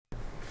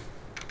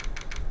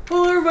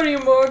Hello everybody,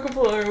 I'm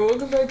Markiplier.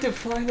 Welcome back to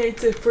Five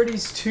Nights at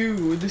Freddy's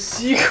 2, the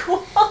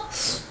sequel.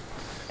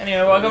 Anyway,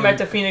 welcome back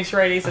to Phoenix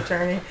Wright, Ace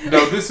Attorney.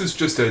 No, this is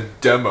just a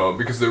demo,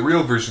 because the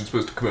real version's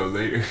supposed to come out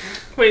later.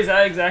 Wait, is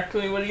that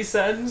exactly what he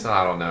said? So,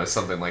 I don't know,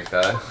 something like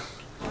that.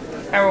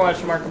 I haven't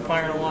watched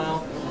Markiplier in a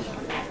while.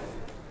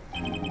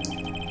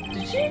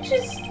 Did you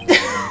just...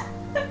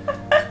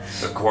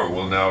 The court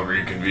will now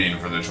reconvene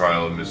for the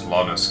trial of Miss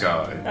Lana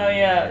Sky. Oh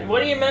yeah,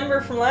 what do you remember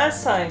from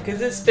last time?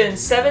 Because it's been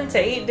 7 to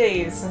 8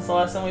 days since the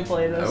last time we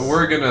played this.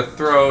 We're gonna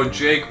throw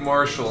Jake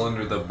Marshall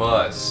under the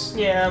bus.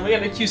 Yeah, we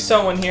gotta accuse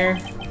someone here.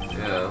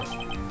 Yeah.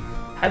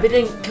 I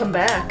didn't come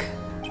back.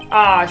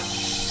 Ah,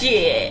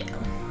 shit.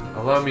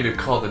 Allow me to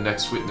call the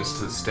next witness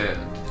to the stand.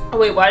 Oh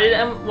wait, why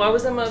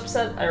was Emma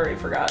upset? I already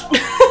forgot. I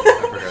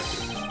forgot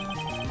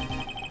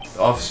to.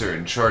 The officer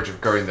in charge of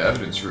guarding the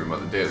evidence room on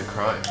the day of the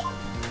crime.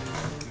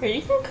 Here,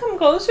 you can come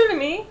closer to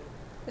me.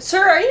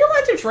 Sir, are you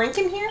allowed to drink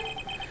in here?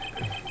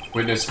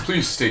 Witness,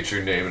 please state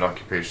your name and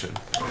occupation.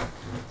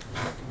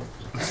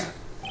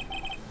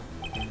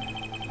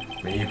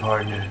 Me,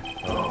 partner?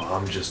 Oh,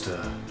 I'm just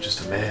a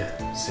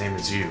man, same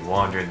as you,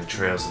 wandering the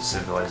trails of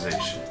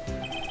civilization.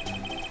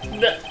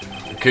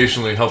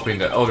 Occasionally helping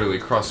the elderly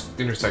cross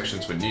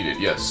intersections when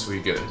needed. Yes, we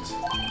get it.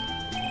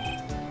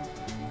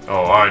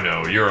 Oh, I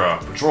know. You're a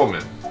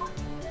patrolman.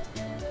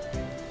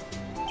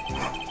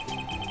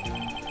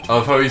 I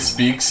love how he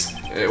speaks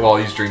while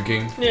he's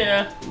drinking.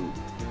 Yeah.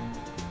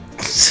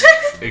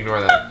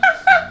 Ignore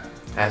that.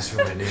 As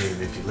for my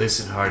name, if you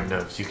listen hard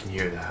enough, you can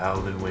hear the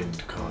howling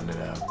wind calling it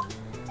out.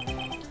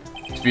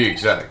 To be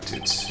exact,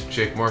 it's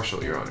Jake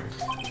Marshall, Your Honor.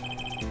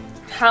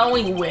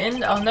 Howling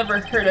wind? I've never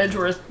heard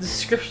Edgeworth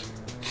description.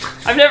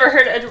 I've never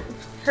heard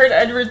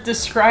Edward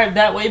described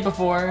that way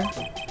before.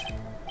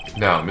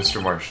 Now,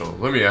 Mr. Marshall,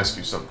 let me ask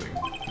you something.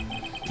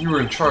 You were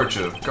in charge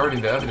of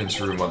guarding the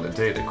evidence room on the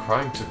day the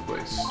crime took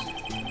place.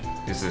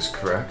 Is this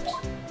correct?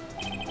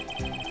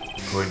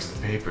 According to the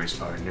papers,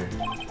 partner.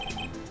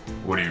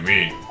 What do you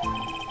mean?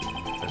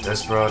 A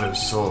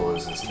desperado's soul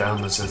is as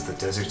boundless as the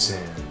desert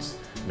sands.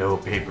 No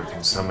paper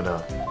can sum it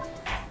up.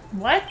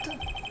 What?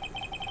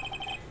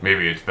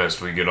 Maybe it's best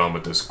we get on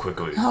with this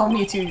quickly. Oh,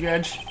 me too,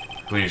 Judge.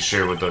 Please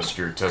share with us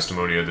your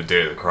testimony of the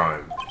day of the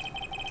crime.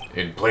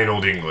 In plain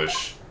old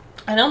English.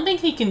 I don't think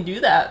he can do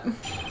that.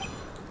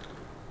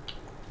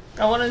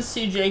 I want to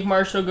see Jake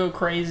Marshall go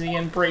crazy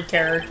and break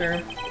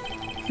character.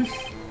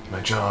 My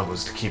job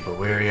was to keep a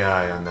wary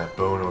eye on that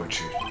bone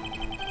orchard.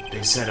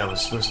 They said I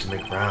was supposed to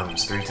make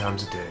rounds 3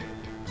 times a day.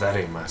 That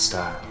ain't my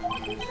style.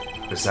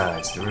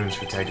 Besides, the room's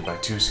protected by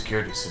 2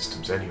 security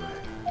systems anyway.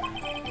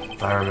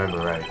 If I remember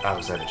right, I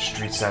was at a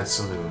street-side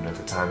saloon at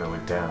the time it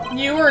went down.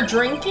 You were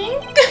drinking?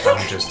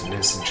 I'm just an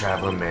innocent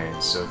traveling man,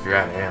 so if you're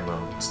out of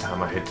ammo, it's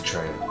time I hit the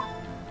trail.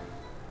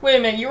 Wait a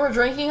minute, you were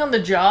drinking on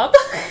the job?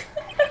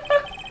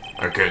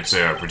 I can't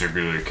say I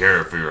particularly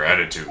care for your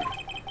attitude.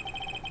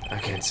 I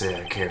can't say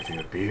I care for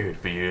your beard,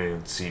 but you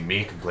didn't see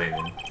me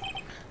complaining.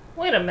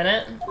 Wait a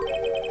minute.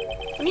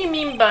 What do you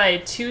mean by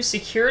 2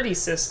 security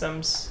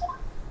systems?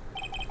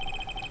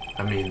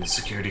 I mean the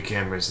security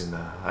cameras in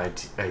the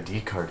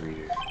ID card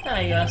reader.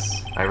 I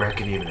guess. I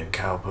reckon even a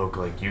cowpoke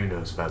like you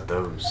knows about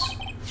those.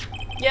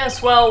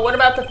 Yes, well, what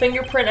about the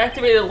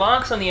fingerprint-activated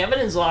locks on the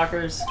evidence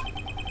lockers?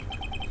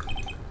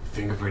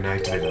 Fingerprint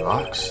activated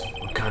locks?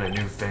 What kind of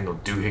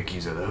newfangled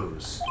doohickeys are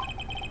those?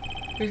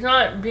 He's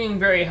not being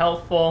very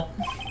helpful.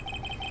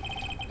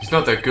 He's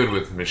not that good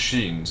with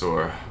machines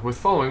or with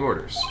following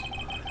orders.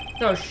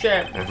 Oh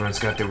shit. Everyone's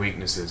got their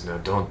weaknesses now,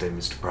 don't they,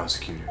 Mr.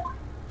 Prosecutor?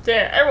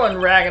 Damn, everyone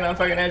ragging on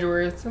fucking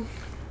Edgeworth.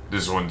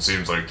 This one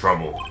seems like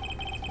trouble.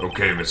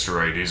 Okay, Mr.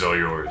 Wright, he's all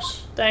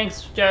yours.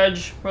 Thanks,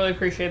 Judge. Really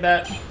appreciate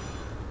that.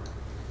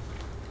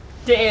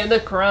 Day of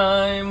the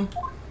crime.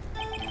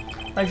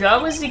 My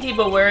job was to keep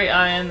a wary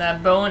eye on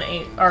that bone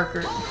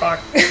archer.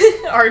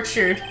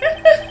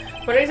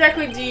 What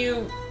exactly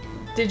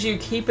did you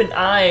keep an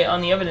eye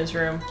on the evidence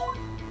room?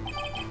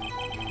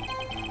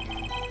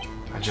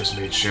 I just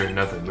made sure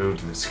nothing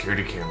moved in the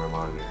security camera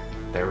monitor.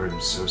 That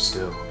room's so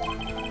still.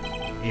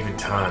 Even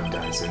time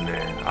dies in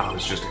there. I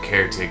was just a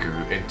caretaker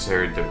who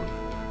entered the...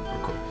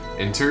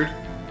 Entered?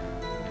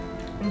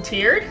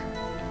 Interred?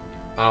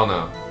 I don't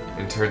know.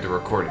 Entered the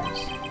recordings.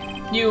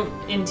 You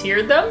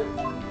interred them?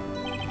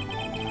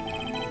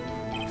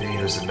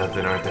 Videos of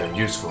nothing aren't that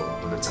useful.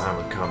 When the time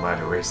would come, I'd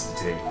erase the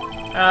tape.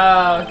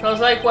 Oh,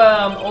 sounds like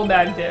what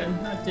Obag did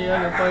at the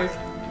other place.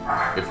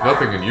 If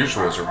nothing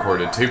unusual is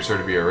recorded, tapes are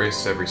to be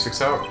erased every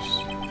 6 hours.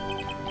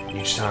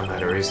 Each time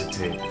I'd erase a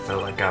tape, it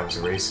felt like I was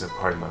erasing a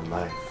part of my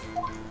life.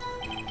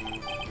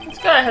 This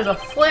guy has a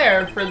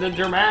flair for the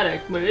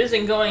dramatic, but it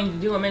isn't going to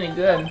do him any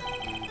good.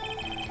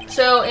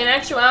 So, in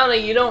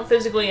actuality, you don't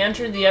physically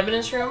enter the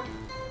evidence room?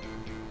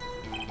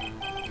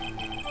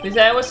 Because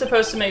I was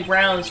supposed to make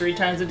rounds 3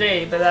 times a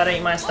day, but that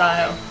ain't my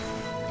style.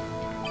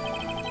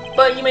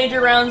 But you made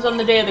your rounds on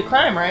the day of the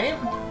crime, right?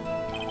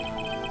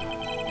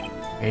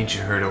 Ain't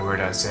you heard a word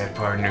I said,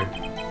 partner?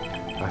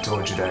 I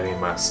told you that ain't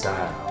my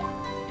style.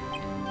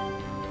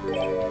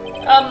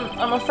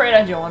 I'm afraid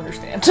I don't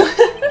understand.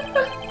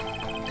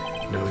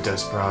 No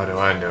desperado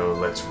I know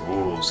lets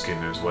rules get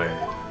in his way.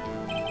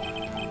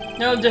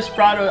 No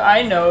desperado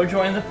I know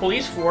joined the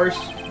police force.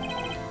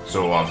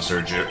 So,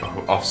 Officer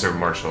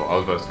Marshall, I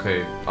was about to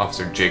say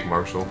Officer Jake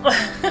Marshall.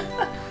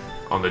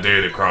 On the day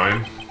of the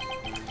crime?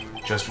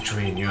 Just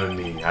between you and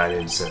me, I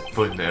didn't set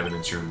foot in the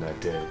evidence room that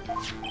day.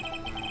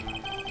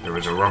 There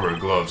was a rubber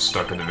glove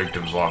stuck in the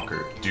victim's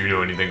locker. Do you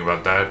know anything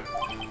about that?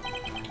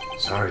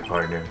 Sorry,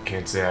 partner.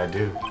 Can't say I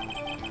do.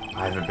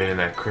 I haven't been in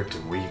that crypt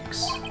in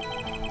weeks.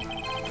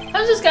 How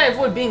does this guy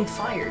avoid being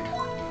fired?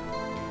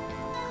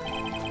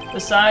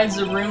 Besides,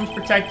 the room's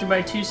protected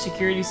by 2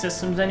 security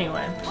systems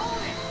anyway.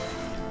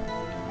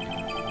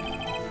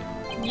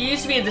 You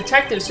used to be a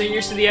detective, so you're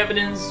used to the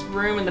evidence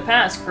room in the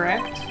past,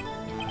 correct?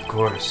 Of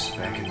course.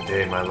 Back in the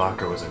day, my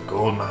locker was a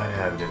gold mine of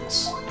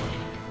evidence.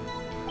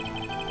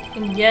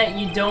 And yet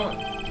you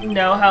don't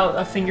know how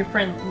a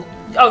fingerprint...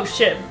 Oh,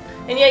 shit.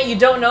 And yet you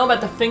don't know about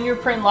the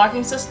fingerprint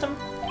locking system?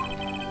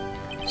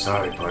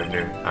 Sorry,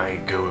 partner. I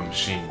ain't good with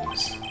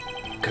machines.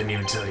 Couldn't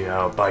even tell you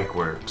how a bike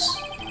works.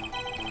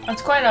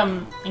 That's quite,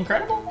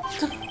 incredible.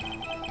 The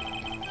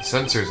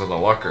sensors on the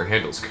locker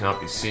handles cannot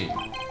be seen.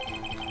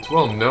 It's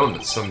well known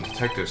that some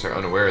detectives are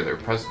unaware of their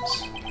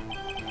presence.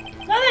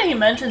 Now that he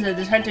mentions it,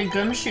 Detective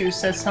Gumshoe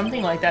says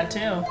something like that,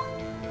 too.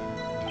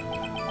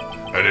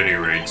 At any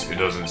rate, it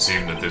doesn't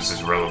seem that this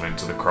is relevant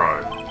to the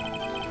crime.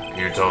 Can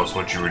you tell us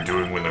what you were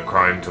doing when the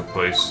crime took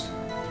place?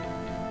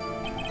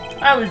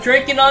 I was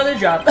drinking on the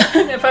job.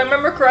 If I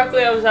remember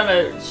correctly, I was on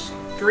a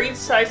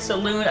street-side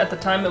saloon at the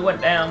time it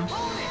went down.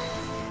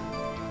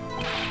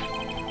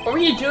 What were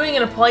you doing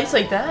in a place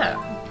like that?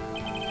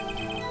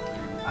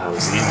 I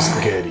was eating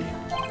spaghetti.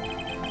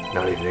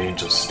 Not even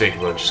Angel's steak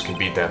lunches can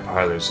beat that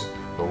parlor's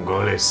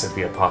vongole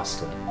sepia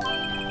pasta.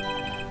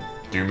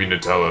 Do you mean to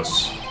tell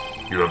us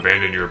you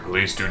abandoned your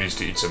police duties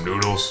to eat some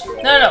noodles?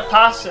 No,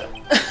 pasta.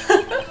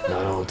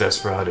 Not all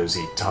desperados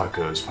eat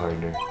tacos,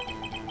 partner.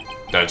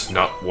 That's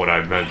not what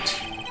I meant.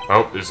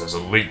 Oh, this has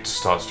elite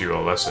taught you a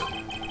lesson.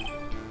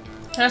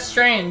 That's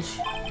strange.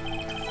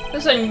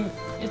 Listen,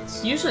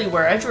 it's usually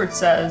where Edward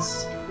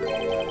says,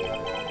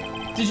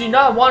 "Did you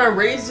not want to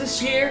raise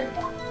this year?"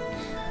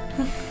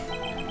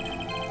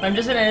 I'm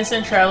just an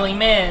innocent traveling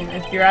man.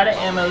 If you're out of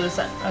ammo this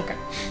time... Okay.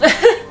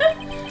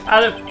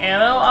 Out of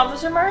ammo,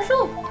 Officer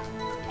Marshall?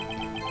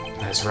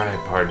 That's right,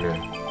 partner.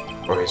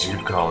 Or as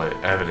you'd call it,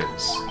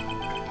 evidence.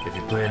 If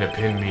you plan to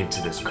pin me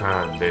to this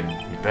crime, then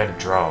you better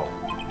draw.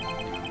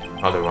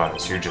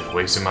 Otherwise, you're just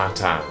wasting my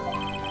time.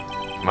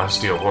 My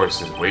steel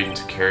horse is waiting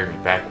to carry me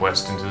back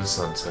west into the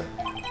sunset.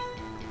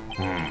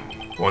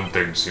 One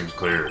thing seems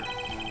clear.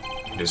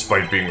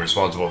 Despite being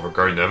responsible for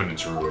guarding the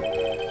evidence room,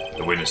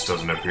 the witness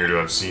doesn't appear to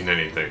have seen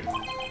anything.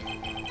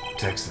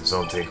 Texans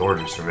don't take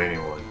orders from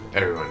anyone.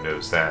 Everyone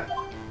knows that.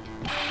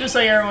 Just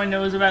like everyone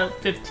knows about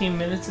 15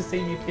 minutes to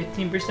save you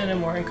 15% and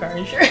more in car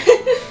insurance.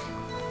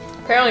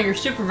 Apparently your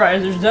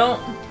supervisors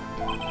don't.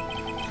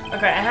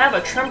 Okay, I have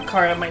a trump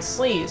card on my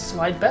sleeve,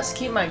 so I'd best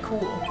keep my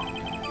cool.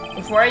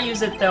 Before I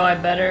use it though, I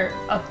better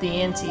up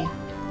the ante.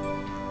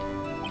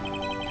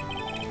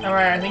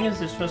 Alright, I think it's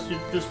just supposed to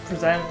just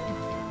present.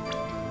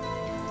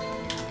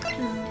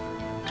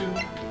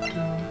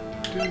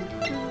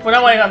 We're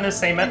not waiting on this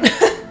segment. I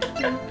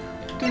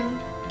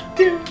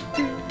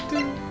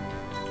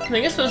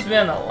think it's supposed to be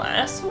on the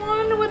last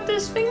one with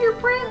this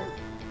fingerprint.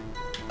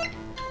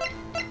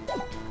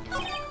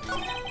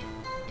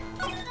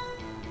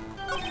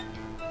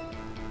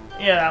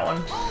 Yeah, that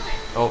one.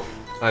 Oh,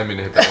 I didn't mean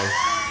to hit that one.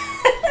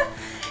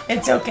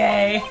 It's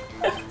okay.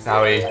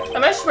 Sorry.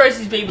 I'm actually surprised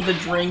he's able to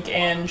drink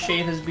and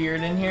shave his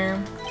beard in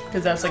here,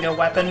 because that's like a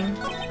weapon.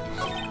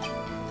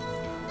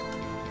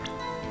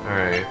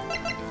 Alright.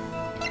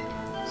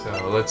 So,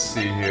 let's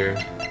see here.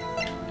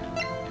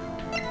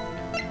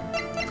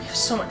 We have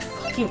so much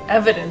fucking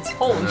evidence.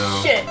 Holy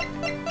shit.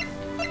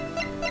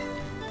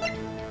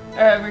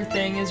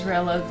 Everything is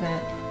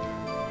relevant.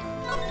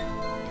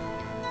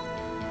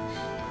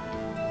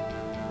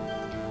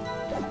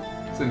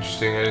 It's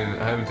interesting.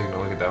 I haven't taken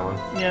a look at that one.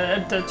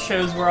 Yeah, that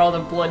shows where all the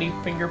bloody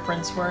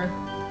fingerprints were.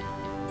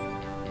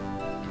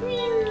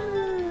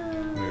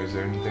 Is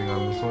there anything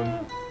on this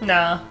one?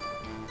 Nah.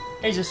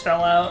 It just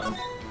fell out.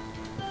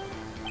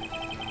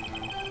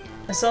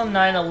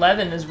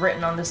 SL-9 is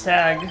written on this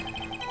tag.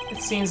 It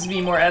seems to be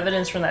more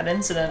evidence from that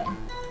incident.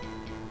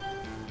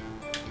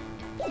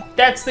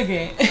 That's the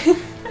game.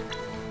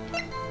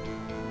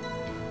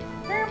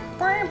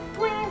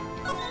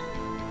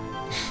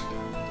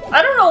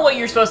 I don't know what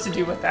you're supposed to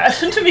do with that,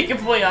 to be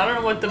completely honest. I don't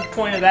know what the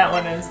point of that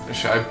one is.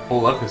 Should I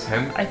pull up his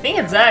hemp? I think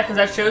it's that, because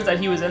that shows that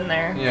he was in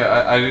there.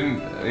 Yeah, I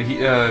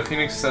didn't...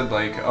 Phoenix said,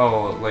 like,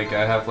 oh, like,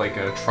 I have, like,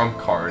 a trump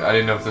card. I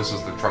didn't know if this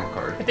was the trump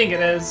card. I think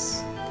it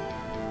is.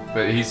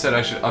 But he said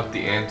I should up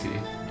the ante.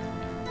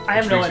 I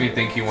have no idea. Which makes me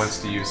think he wants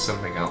to use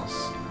something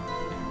else.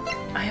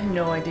 I have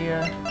no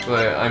idea.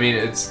 But, I mean,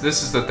 this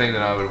is the thing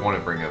that I would want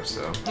to bring up,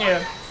 so...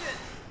 Yeah.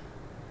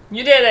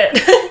 You did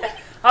it!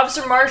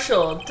 Officer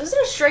Marshall, doesn't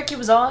it strike you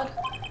as odd?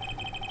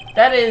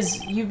 That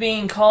is, you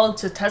being called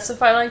to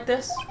testify like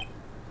this?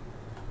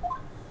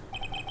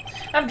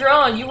 After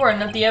all, you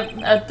weren't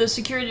at the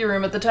security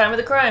room at the time of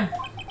the crime.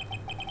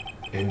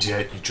 And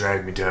yet you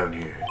dragged me down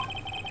here.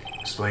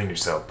 Explain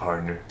yourself,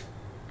 partner.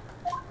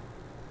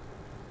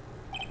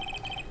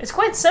 It's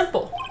quite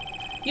simple.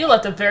 You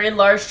left a very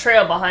large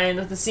trail behind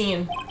at the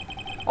scene.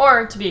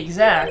 Or, to be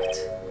exact,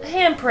 a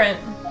handprint.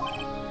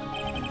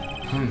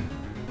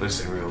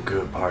 Listen real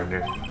good,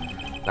 partner.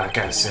 Like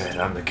I said,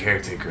 I'm the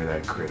caretaker of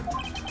that crib.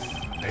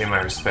 Pay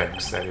my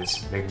respects, that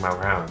is, make my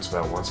rounds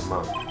about once a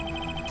month.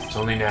 It's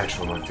only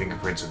natural my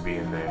fingerprints would be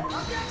in there.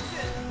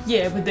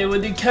 Yeah, but they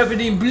would be covered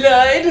in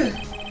blood.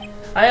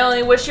 I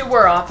only wish it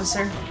were,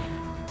 officer.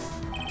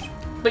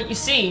 But you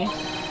see,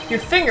 your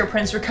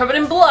fingerprints were covered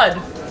in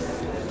blood.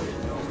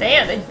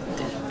 Damn,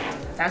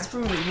 that's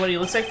what he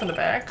looks like from the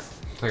back.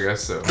 I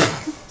guess so.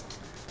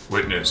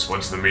 Witness,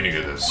 what's the meaning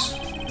of this?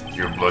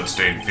 Your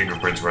bloodstained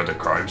fingerprints were at the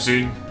crime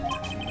scene?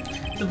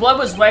 The blood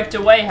was wiped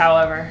away,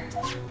 however.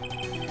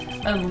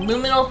 A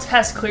luminal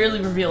test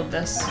clearly revealed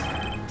this.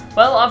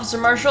 Well, Officer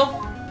Marshall?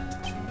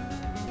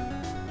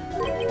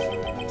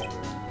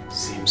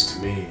 Seems to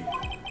me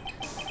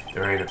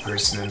there ain't a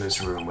person in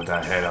this room with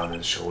that head on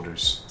his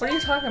shoulders. What are you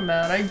talking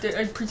about?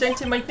 I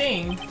presented my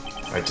thing.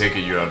 I take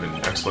it you have an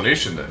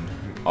explanation then,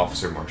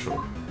 Officer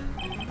Marshall.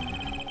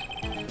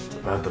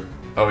 About the...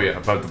 Oh yeah,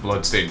 about the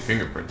blood-stained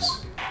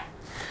fingerprints.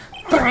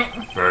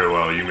 Very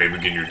well, you may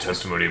begin your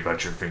testimony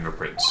about your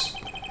fingerprints.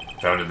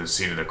 Found at the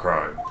scene of the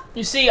crime.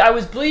 You see, I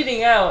was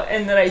bleeding out,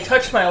 and then I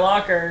touched my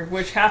locker,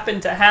 which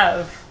happened to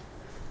have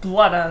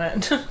blood on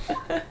it.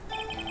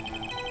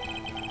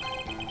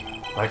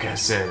 Like I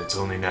said, it's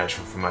only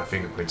natural for my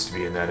fingerprints to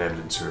be in that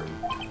evidence room.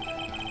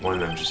 One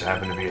of them just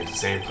happened to be at the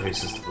same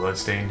place as the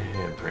bloodstained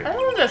handprint. I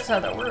don't know if that's how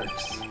that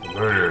works. The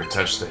murderer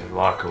touched the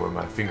locker where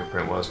my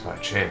fingerprint was by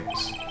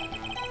chance.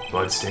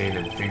 Bloodstain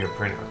and the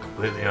fingerprint are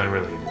completely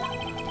unrelated.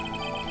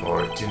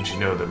 Or didn't you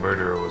know the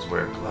murderer was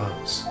wearing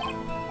gloves?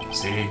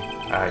 See,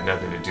 I had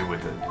nothing to do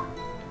with it.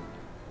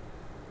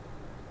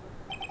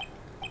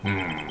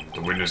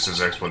 The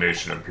witness's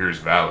explanation appears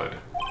valid.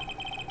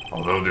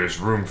 Although there's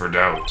room for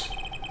doubt.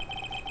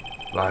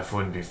 Life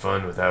wouldn't be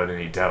fun without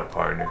any doubt,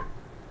 partner.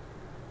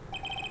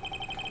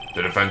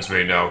 The defense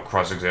may now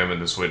cross-examine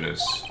this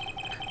witness.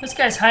 This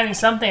guy's hiding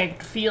something, I can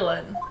feel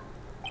it.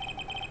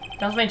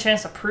 Now's my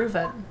chance to prove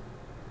it.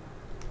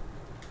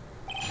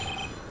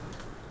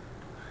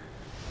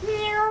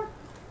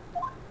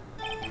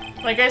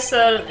 Like I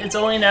said, it's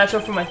only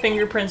natural for my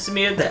fingerprints to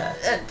be in that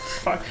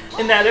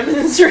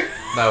evidence room.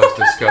 That was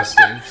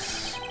disgusting.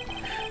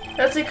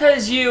 That's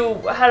because you,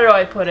 how do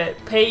I put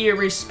it, pay your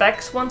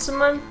respects once a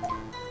month?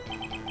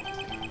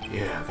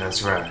 Yeah,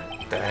 that's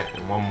right. That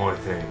and one more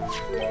thing.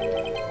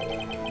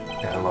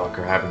 That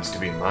locker happens to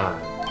be mine.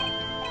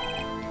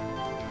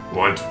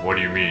 What? What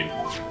do you mean?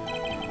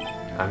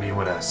 I mean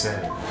what I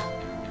said.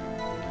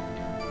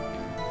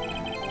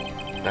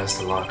 That's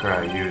the locker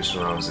I used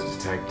when I was a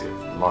detective.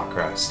 The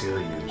locker I still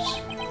use.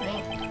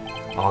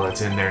 All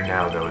that's in there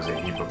now, though, is a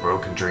heap of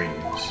broken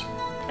dreams.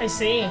 I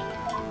see.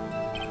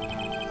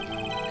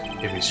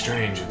 It'd be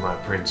strange if my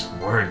prints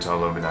weren't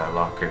all over that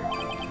locker.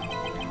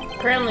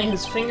 Apparently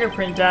his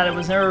fingerprint data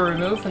was never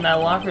removed from that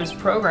locker's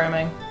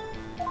programming.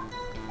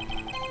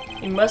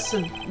 He must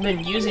have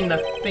been using the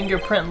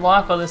fingerprint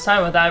lock all this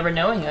time without ever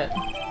knowing it.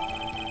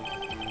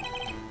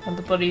 With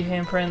the bloody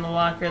handprint in the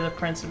locker, the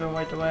prints have been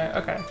wiped away.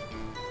 Okay.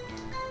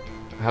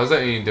 How's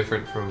that any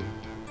different from...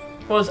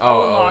 Well, his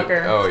own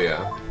locker. Oh,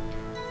 yeah.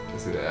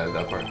 Let's see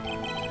that part.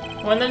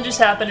 One of them just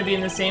happened to be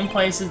in the same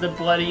place as the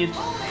bloody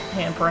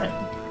handprint.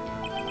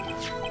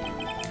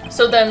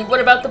 So then, what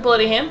about the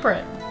bloody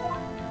handprint?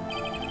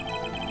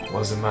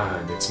 Wasn't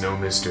mine, it's no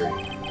mystery.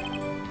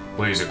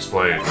 Please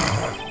explain.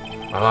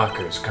 My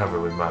locker is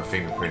covered with my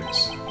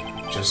fingerprints.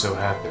 Just so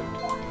happened.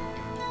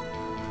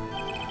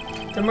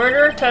 The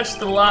murderer touched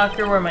the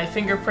locker where my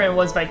fingerprint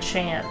was by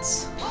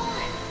chance.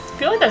 I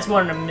feel like that's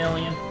 1 in a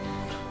million.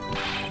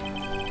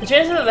 The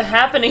chances of it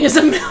happening is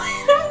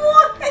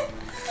 1,000,001!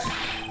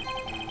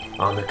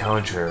 On the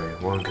contrary,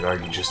 one could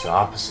argue just the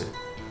opposite.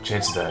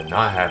 Chances of that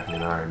not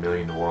happening are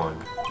 1,000,000 to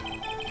 1.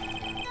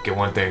 Get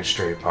one thing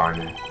straight,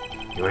 partner.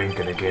 You ain't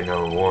gonna get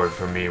no reward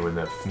from me with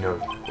a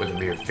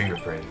mere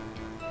fingerprint.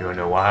 You wanna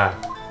know why?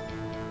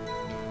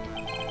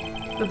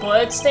 The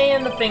blood stain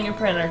and the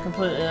fingerprint are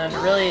completely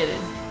unrelated.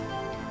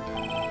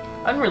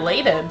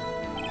 Unrelated?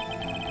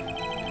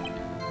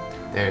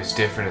 They're as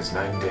different as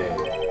night and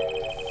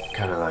day.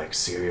 Kinda like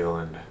cereal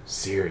and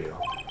cereal.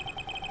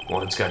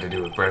 One's got to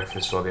do with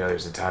breakfast while the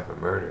other's a type of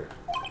murder.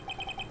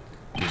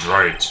 He's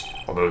right.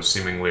 Although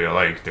seemingly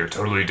alike, they're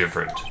totally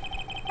different.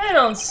 I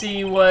don't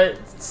see what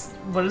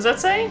does that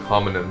say?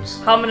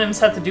 Homonyms. Homonyms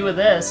have to do with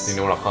this. Do you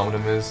know what a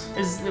homonym is?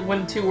 Is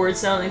when two words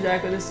sound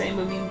exactly the same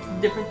but mean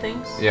different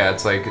things? Yeah,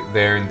 it's like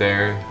there and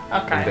there.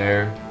 Okay. And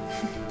there.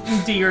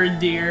 Dear,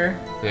 dear.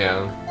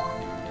 Yeah.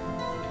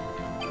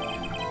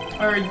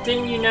 Or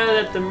didn't you know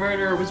that the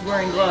murderer was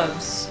wearing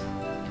gloves?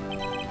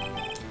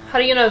 How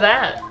do you know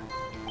that?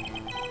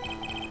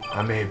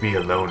 I may be a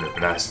loner,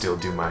 but I still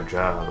do my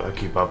job. I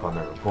keep up on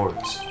the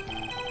reports.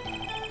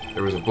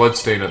 There was a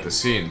bloodstain at the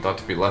scene, thought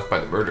to be left by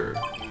the murderer.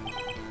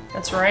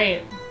 That's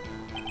right.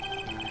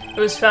 It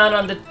was found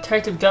on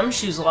Detective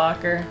Gumshoe's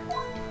locker.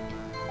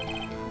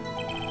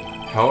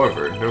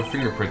 However, no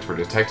fingerprints were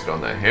detected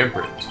on that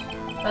handprint.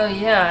 Oh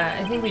yeah,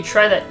 I think we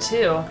tried that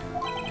too.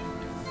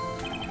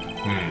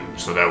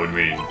 So that would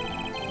mean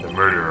the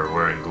murderer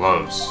wearing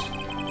gloves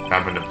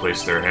happened to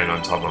place their hand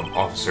on top of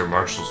Officer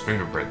Marshall's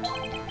fingerprint.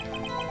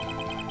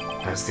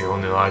 That's the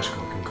only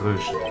logical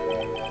conclusion.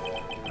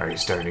 Are you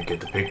starting to get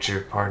the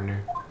picture,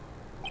 partner?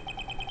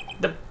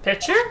 The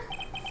picture?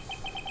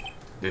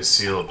 This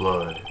seal of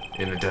blood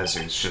in the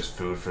desert is just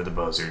food for the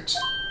buzzards.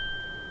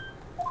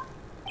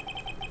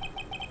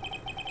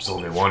 There's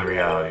only one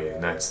reality,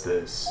 and that's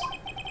this.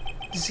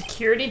 The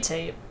security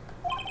tape.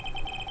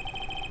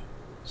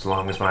 As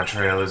long as my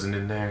trail isn't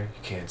in there,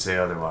 you can't say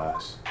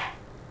otherwise.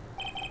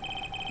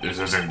 This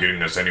isn't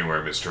getting us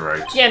anywhere, Mr.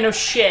 Wright. Yeah, no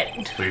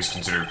shit. Please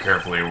consider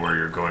carefully where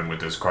you're going with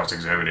this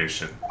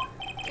cross-examination.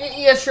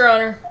 Yes, Your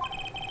Honor.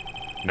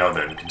 Now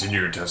then, continue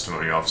your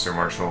testimony, Officer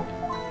Marshall.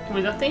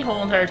 Was that the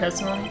whole entire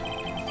testimony?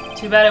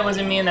 Too bad it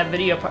wasn't me in that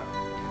video part.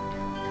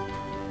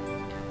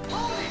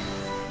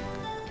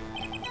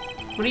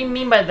 What do you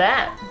mean by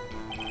that?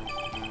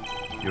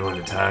 You want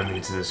to tie me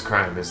to this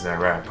crime, isn't that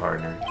right,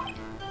 partner?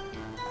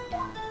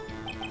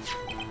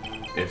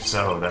 If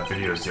so, that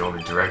video is the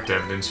only direct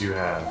evidence you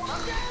have.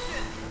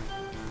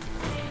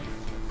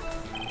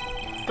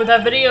 But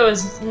that video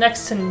is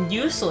next to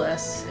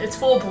useless. It's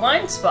full of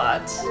blind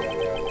spots.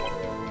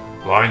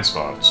 Blind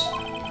spots?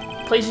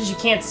 Places you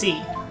can't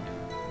see.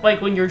 Like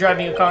when you're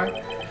driving a car.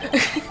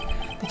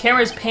 The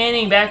camera is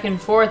panning back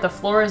and forth, the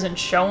floor isn't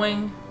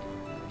showing.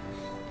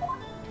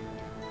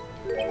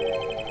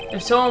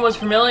 If someone was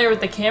familiar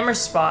with the camera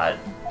spot,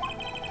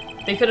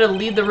 they could have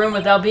left the room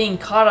without being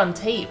caught on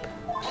tape.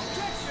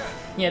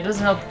 Yeah, it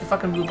doesn't help that the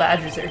fucking blue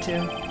badger's there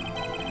too.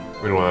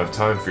 We don't have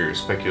time for your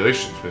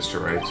speculations,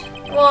 Mr. Wright.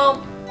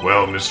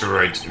 Well, Mr.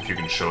 Wright, if you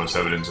can show us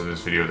evidence in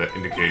this video that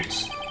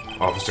indicates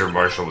Officer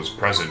Marshall was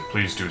present,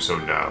 please do so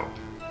now.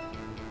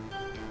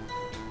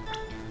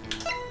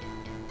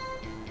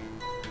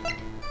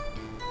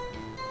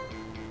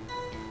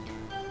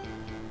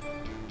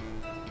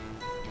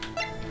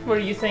 what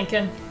are you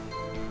thinking?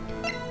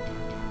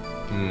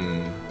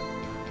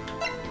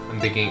 I'm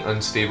thinking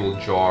unstable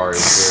jar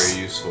is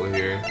very useful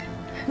here.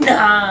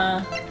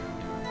 Nah!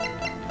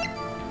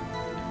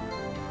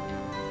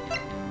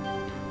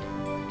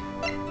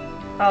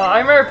 Oh, I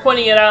remember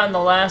pointing it out in the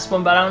last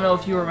one, but I don't know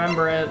if you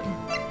remember it.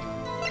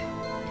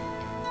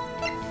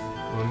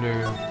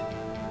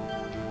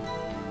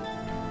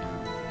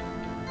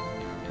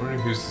 Wonder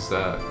whose is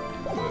that?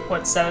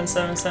 What,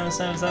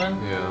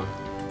 77777? Yeah.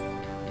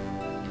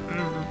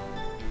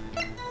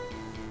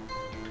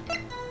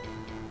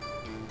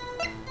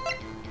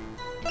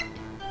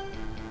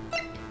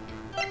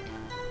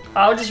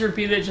 I'll just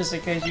repeat it just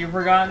in case you've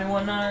forgotten and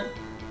whatnot.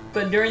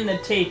 But during the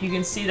tape, you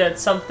can see that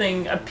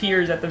something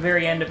appears at the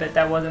very end of it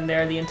that wasn't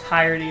there the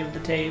entirety of the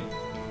tape.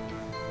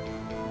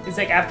 It's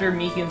like after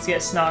Meekins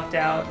gets knocked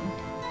out,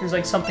 there's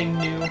like something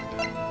new.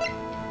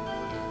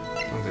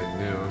 Something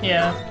new.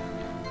 Yeah.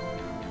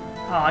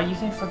 Aw, you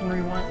can't fucking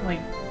rewind,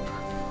 like...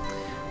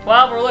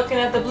 Well, we're looking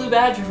at the blue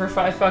badger for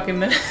 5 fucking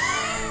minutes.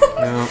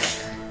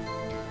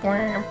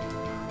 Yeah.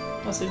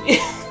 What's it?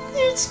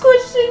 You're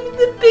squishing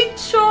the big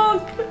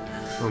chunk!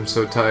 I'm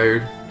so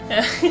tired.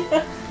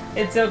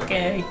 It's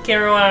okay.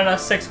 Cameron went on a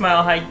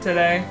 6-mile hike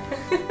today.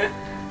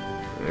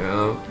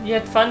 Yeah. You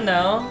had fun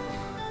though.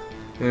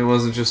 It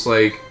wasn't just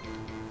like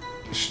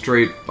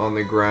straight on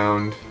the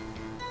ground.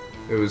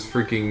 It was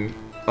freaking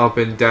up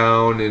and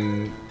down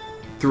and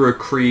through a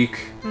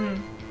creek.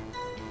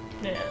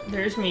 Yeah,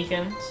 there's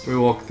Meekins. We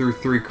walked through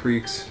 3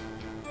 creeks.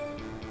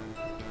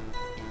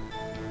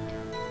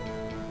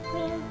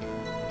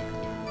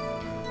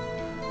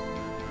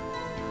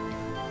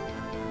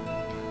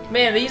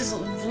 Man, these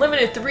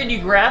limited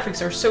 3D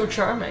graphics are so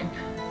charming.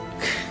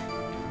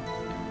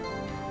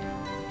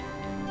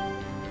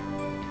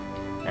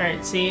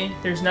 Alright, see?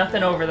 There's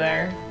nothing over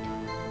there.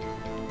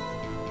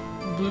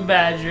 Blue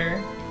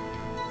Badger.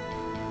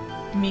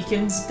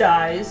 Meekins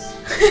dies.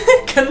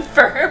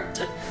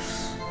 Confirmed.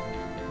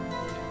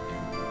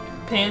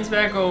 Pans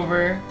back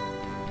over.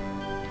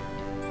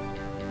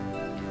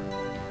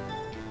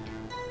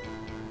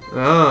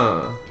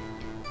 Ah.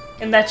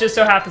 And that just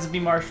so happens to be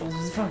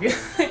Marshall's fucking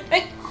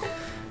thing.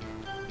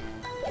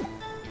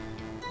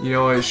 You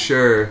know what?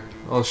 Sure.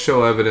 I'll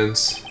show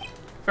evidence.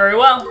 Very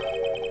well.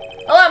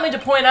 Allow me to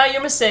point out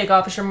your mistake,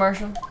 Officer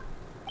Marshall.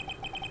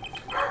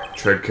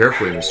 Tread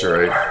carefully,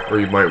 Mr. Wright, or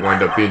you might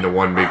wind up being the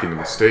one making the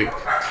mistake.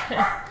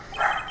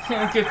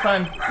 Good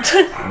fun.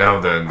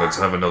 Now then, let's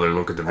have another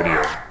look at the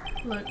video.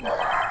 Look.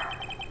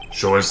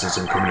 Show us this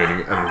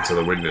incriminating evidence of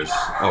the witness,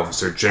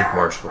 Officer Jake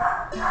Marshall.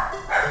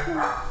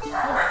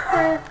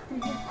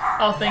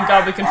 Oh, thank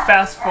God we can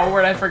fast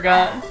forward. I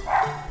forgot.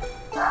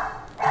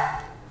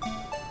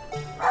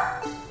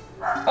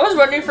 I was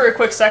wondering for a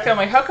quick second, I'm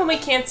like, how come we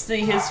can't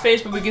see his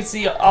face, but we can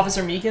see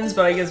Officer Meekins?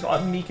 But I guess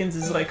Meekins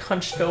is like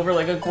hunched over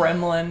like a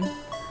gremlin.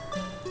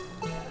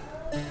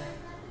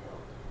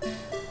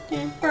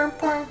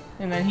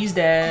 And then he's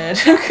dead.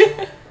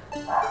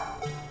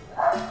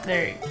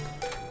 There you go.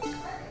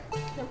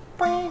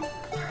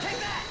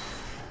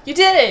 You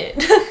did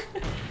it!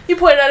 You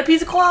pointed out a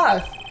piece of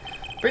cloth.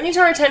 Bringing to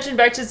our attention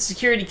back to the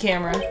security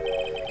camera.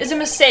 Is a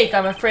mistake,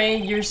 I'm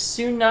afraid. Is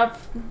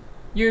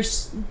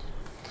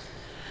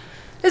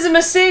a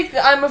mistake,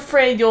 I'm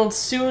afraid you'll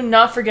soon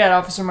not forget,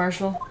 Officer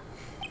Marshall.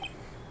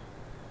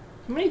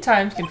 How many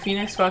times can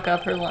Phoenix fuck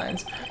up her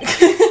lines?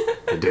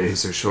 The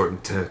days are short in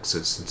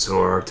Texas, and so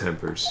are our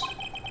tempers.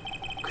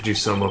 Could you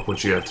sum up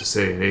what you have to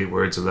say in 8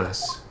 words or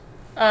less?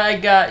 I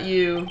got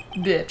you,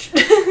 bitch.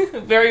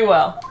 Very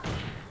well.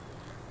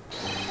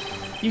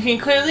 You can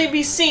clearly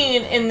be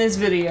seen in this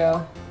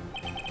video.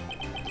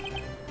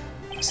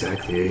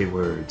 Exactly 8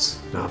 words.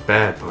 Not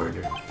bad,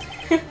 partner.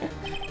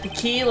 The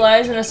key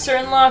lies in a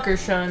certain locker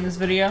shown in this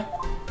video.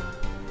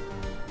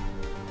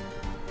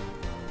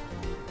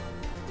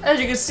 As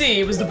you can see,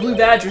 it was the Blue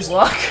Badger's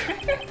locker.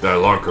 That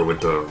locker with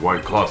the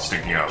white cloth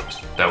sticking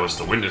out. That was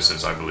the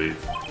witnesses, I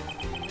believe.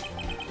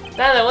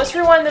 Now then, let's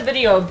rewind the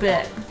video a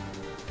bit.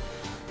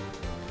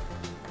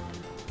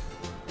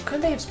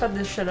 Couldn't they have sped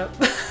this shit up?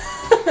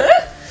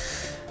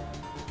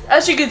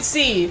 As you can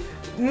see,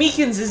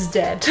 Meekins is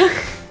dead.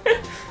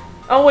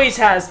 Always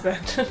has been.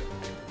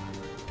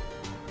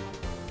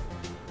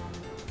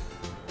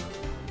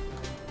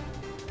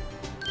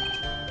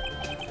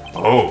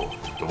 Oh,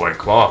 the white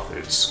cloth,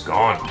 it's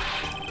gone.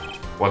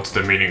 What's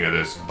the meaning of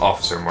this,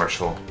 Officer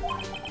Marshall?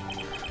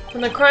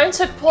 When the crime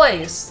took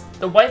place,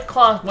 the white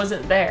cloth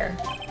wasn't there.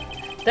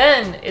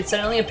 Then, it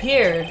suddenly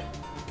appeared.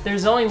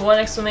 There's only one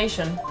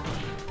explanation.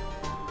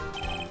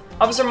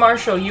 Officer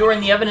Marshall, you were in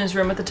the evidence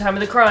room at the time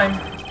of the crime.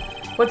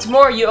 What's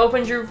more, you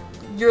opened your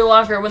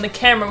locker when the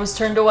camera was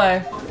turned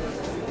away.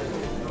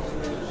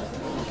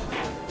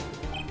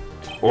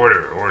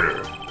 Order,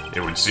 order.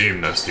 It would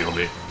seem that's the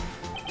only...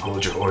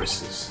 Hold your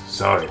horses.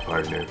 Sorry,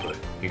 partner, but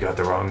you got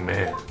the wrong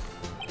man.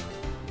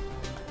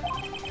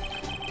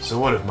 So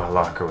what if my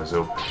locker was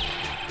open?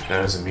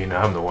 That doesn't mean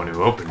I'm the one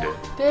who opened it.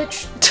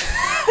 Bitch.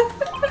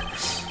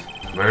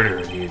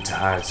 Murderer needed to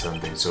hide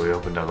something, so he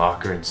opened a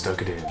locker and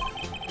stuck it in.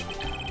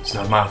 It's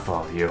not my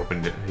fault he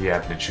opened it. He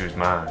happened to choose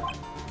mine.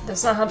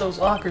 That's not how those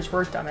lockers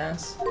work,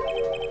 dumbass.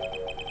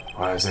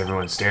 Why is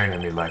everyone staring at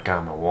me like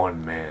I'm a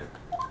one-man?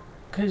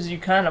 Because you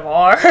kind of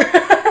are.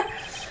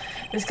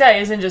 This guy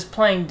isn't just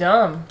playing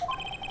dumb.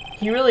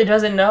 He really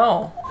doesn't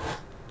know.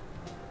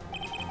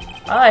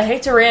 I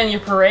hate to rain on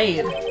your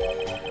parade,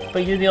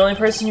 but you're the only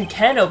person who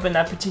can open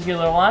that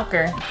particular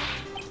locker.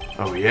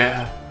 Oh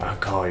yeah? I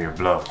call your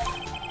bluff.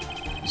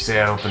 You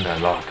say I opened that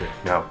locker.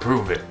 Now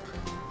prove it.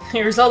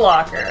 Here's a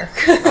locker.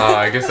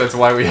 I guess that's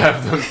why we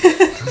have those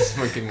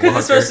fucking Because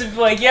it's lockers. supposed to be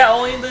like, yeah,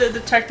 only the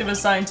detective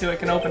assigned to it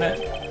can open it.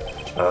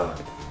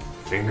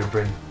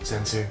 Fingerprint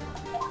sensor?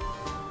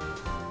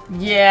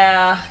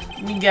 Yeah,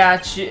 we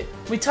got you.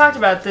 We talked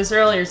about this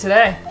earlier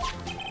today.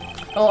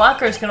 The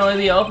lockers can only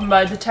be opened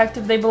by a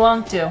detective they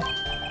belong to.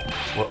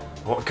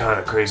 What kind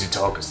of crazy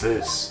talk is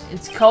this?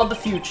 It's called the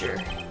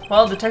future.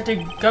 Well,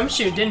 Detective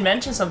Gumshoe did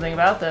mention something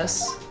about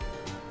this.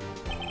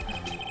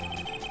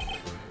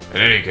 In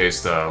any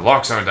case, the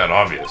locks aren't that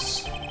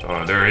obvious.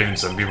 There are even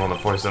some people on the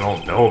force that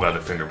don't know about the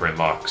fingerprint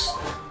locks.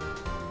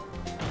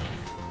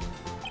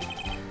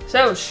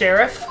 So,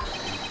 Sheriff,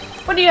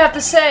 what do you have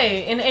to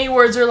say in 8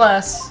 words or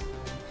less?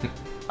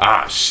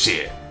 Ah,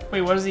 shit.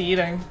 Wait, what is he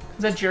eating?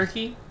 Is that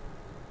jerky?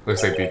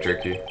 Looks like beef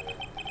jerky.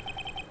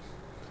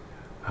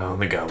 I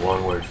only got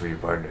one word for you,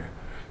 partner.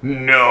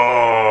 No.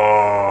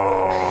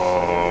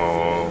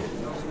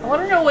 I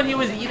want to know what he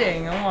was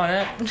eating. I want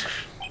it.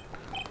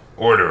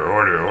 Order,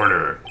 order,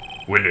 order.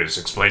 Witness,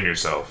 explain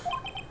yourself.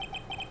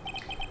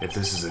 If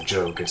this is a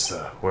joke, it's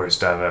the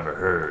worst I've ever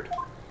heard.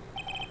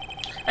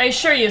 I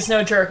assure you it's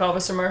no jerk,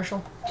 Officer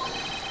Marshall.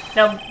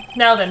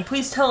 Now then,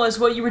 please tell us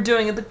what you were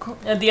doing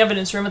at the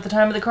evidence room at the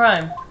time of the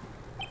crime.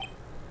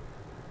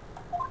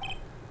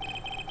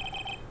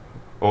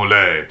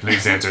 Ole,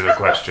 please answer the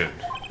question.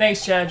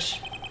 Thanks,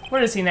 Judge.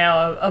 What is he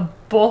now, a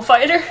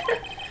bullfighter?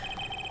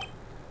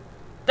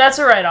 That's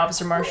alright,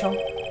 Officer Marshall.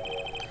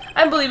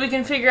 I believe we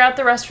can figure out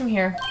the rest from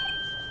here.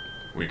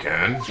 We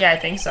can? Yeah, I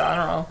think so. I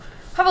don't know.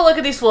 Have a look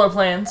at these floor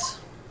plans.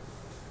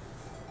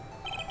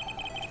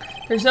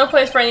 There's no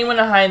place for anyone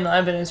to hide in the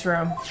evidence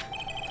room.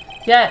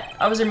 Yet,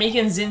 Officer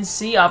Meekins didn't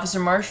see Officer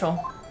Marshall.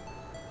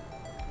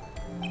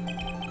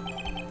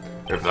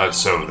 If that's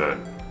so,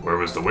 then where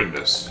was the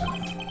witness?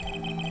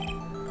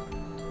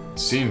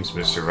 Seems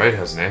Mr. Wright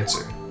has an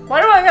answer.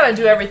 Why do I gotta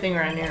do everything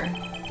around here?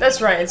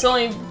 That's right. It's the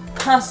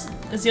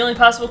only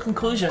possible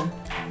conclusion.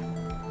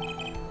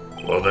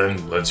 Well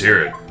then, let's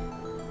hear it.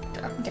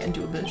 I can't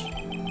do a bitch.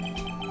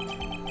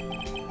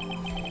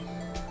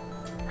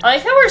 I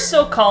like how we're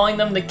still calling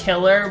them the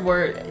killer,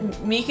 where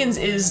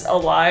Meekins is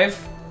alive.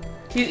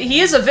 He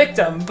is a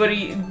victim, but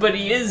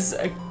he is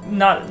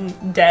not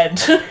dead.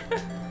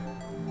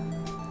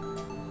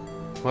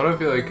 Why do I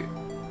feel like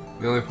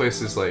the only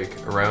place is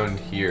like around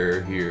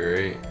here,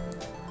 right?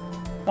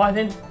 Why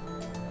then?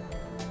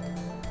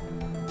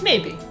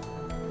 Maybe.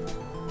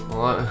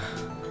 Well,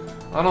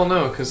 I don't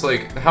know, cause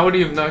like, how would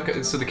he have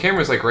not? So the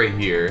camera's like right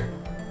here.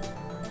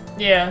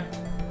 Yeah.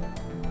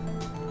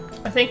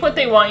 I think what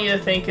they want you to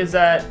think is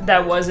that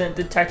that wasn't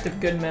Detective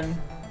Goodman.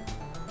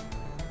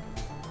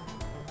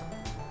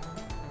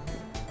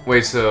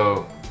 Wait,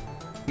 so...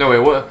 No, wait,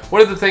 what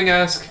did the thing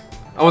ask?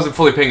 I wasn't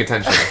fully paying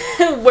attention.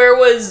 Where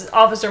was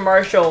Officer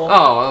Marshall?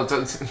 Oh,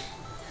 well, it's...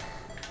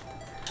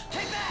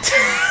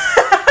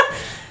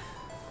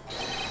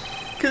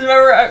 Because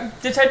remember,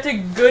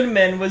 Detective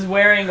Goodman was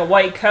wearing a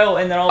white coat,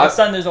 and then all of a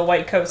sudden there's a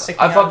white coat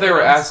sticking out. I thought they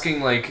were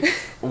asking, like,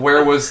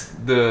 where was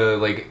the,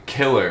 like,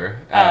 killer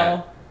at?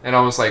 Oh. And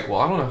I was like,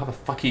 well, I don't know how the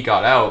fuck he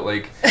got out,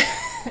 like...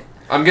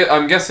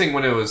 I'm guessing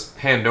when it was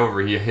panned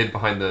over, he hid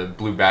behind the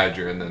blue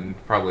badger and then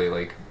probably,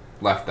 like,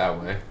 left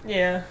that way.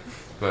 Yeah.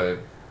 But...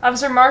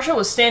 Officer Marshall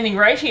was standing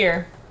right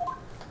here.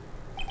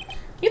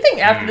 You think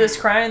after this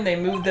crime, they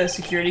moved the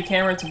security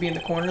camera to be in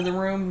the corner of the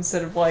room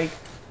instead of, like,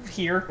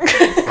 here?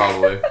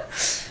 Probably.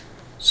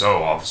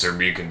 So, Officer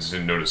Meekins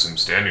didn't notice him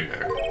standing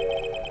there.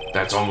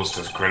 That's almost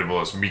as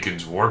credible as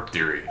Meekins' warp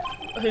theory.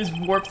 His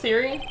warp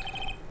theory?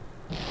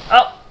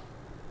 Oh.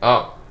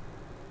 Oh.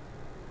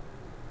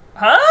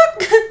 Huh?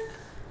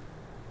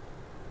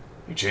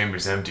 Your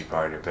chamber's empty,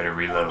 partner. Better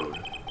reload.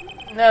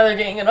 Now they're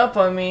getting it up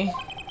on me.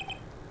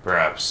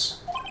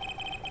 Perhaps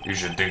you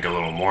should think a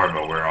little more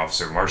about where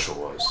Officer Marshall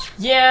was.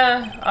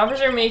 Yeah,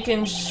 Officer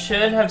Meekins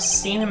should have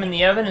seen him in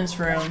the evidence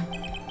room.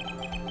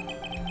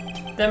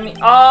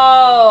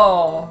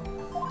 Oh!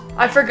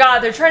 I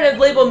forgot. They're trying to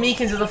label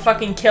Meekins as a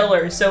fucking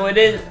killer, so it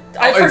is...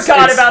 I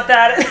forgot about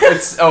that.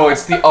 It's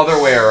the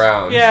other way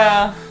around.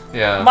 Yeah.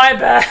 Yeah. My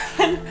bad.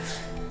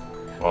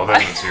 Well, then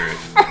let's hear it.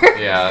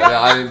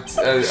 Yeah,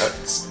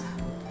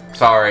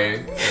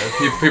 sorry.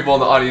 People in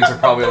the audience are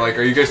probably like,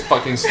 are you guys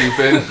fucking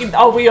stupid?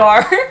 Oh, we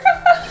are.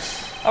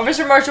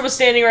 Officer Marshall was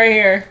standing right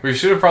here. We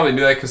should have probably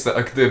knew that because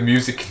the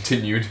music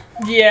continued.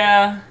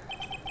 Yeah.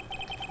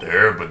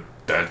 There, but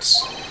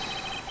that's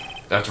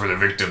where the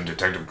victim,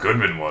 Detective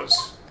Goodman,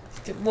 was.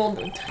 Well,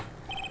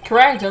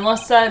 correct,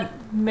 unless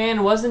that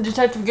man wasn't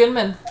Detective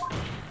Goodman.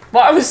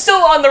 Well, I was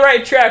still on the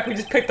right track, we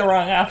just picked the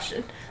wrong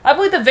option. I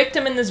believe the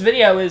victim in this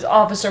video is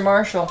Officer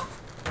Marshall.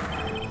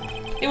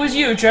 It was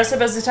you, dressed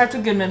up as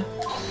Detective Goodman.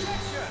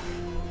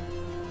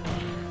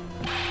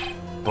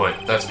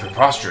 But that's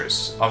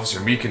preposterous. Officer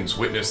Meekins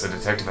witnessed the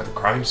detective at the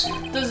crime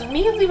scene. Does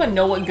Meekins even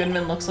know what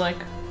Goodman looks like?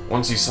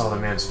 Once he saw the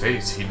man's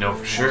face, he'd know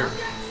for sure.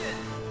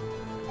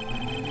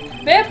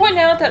 May I point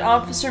out that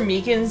Officer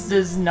Meekins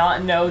does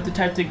not know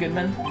Detective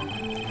Goodman?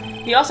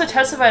 He also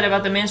testified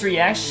about the man's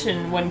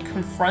reaction when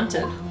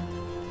confronted.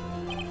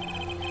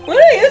 When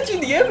I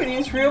entered the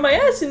evidence room, I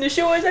asked him to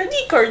show his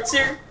ID card,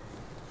 sir.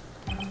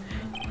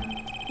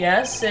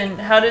 Yes, and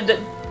how did the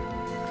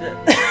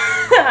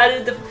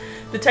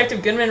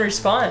Detective Goodman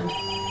respond?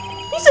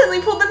 He suddenly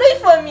pulled the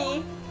knife on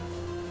me!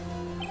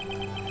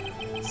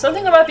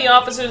 Something about the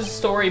officer's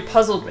story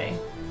puzzled me.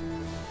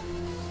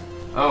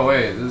 Oh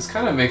wait, this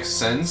kind of makes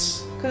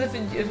sense. Because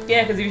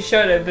if you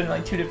showed it, it'd been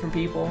like two different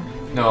people.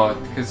 No,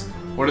 because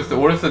what if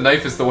the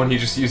knife is the one he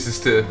just uses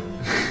to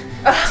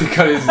to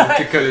cut his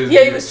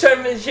Yeah, he was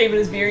trying to shave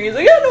his beard. He's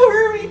like, oh, don't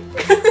hurt me.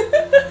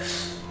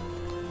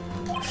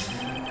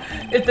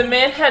 If the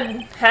man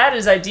had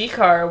his ID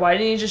card, why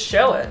didn't he just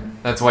show it?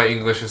 That's why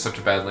English is such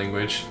a bad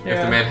language. Yeah.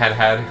 If the man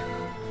had,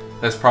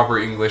 that's proper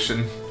English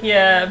and...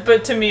 Yeah,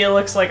 but to me it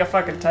looks like a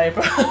fucking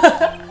typo.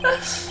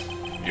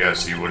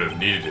 Yes, he would have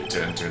needed it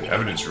to enter the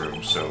evidence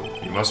room, so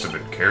he must have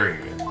been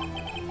carrying it.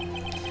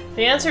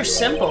 The answer's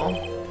simple.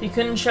 He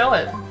couldn't show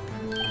it.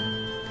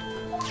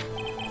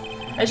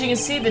 As you can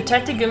see,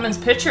 Detective Goodman's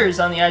picture is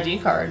on the ID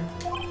card.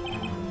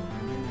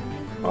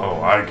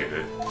 Oh, I get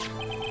it.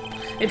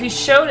 If he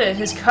showed it,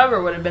 his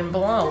cover would have been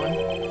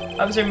blown.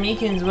 Officer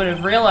Meekins would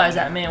have realized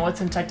that man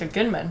wasn't Detective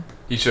Goodman.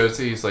 He shows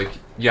it, he's like,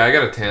 yeah, I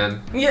got a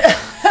tan. Yeah,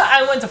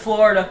 I went to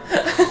Florida.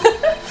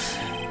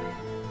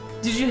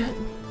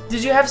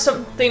 Did you have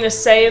something to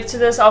say to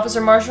this, Officer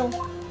Marshall?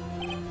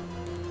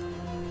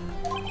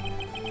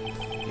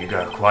 You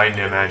got quite an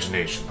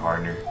imagination,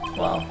 partner.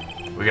 Well,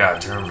 We got a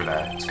term for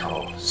that. It's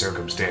called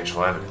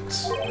circumstantial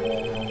evidence.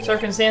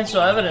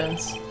 circumstantial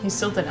evidence. He's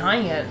still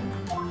denying it.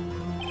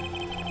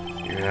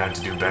 You're gonna have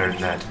to do better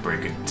than that to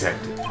break a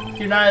detective.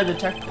 You're not a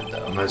detective,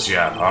 though. Unless you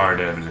have hard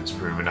evidence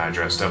proving I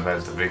dressed up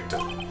as the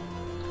victim.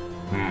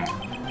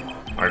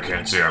 I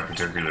can't say I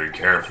particularly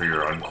care for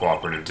your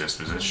uncooperative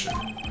disposition.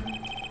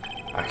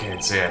 I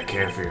can't say I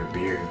care for your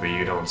beard, but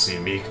you don't see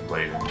me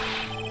complaining.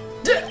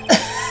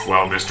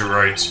 Well, Mr.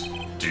 Wright,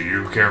 do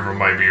you care for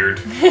my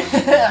beard?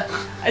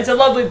 It's a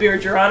lovely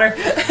beard, Your Honor.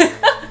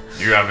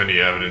 Do you have any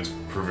evidence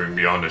proving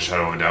beyond a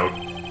shadow of a doubt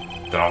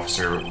that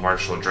Officer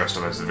Marshall dressed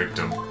up as the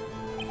victim?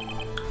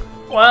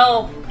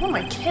 Well, who am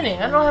I kidding?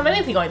 I don't have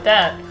anything like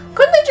that.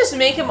 Couldn't they just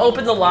make him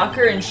open the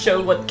locker and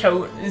show what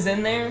coat is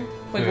in there?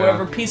 Like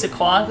whatever piece of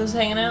cloth is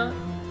hanging out?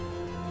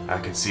 I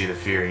can see the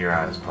fear in your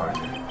eyes,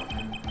 partner.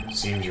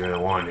 Seems you're the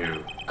one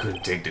who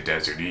couldn't take the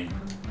desert heat.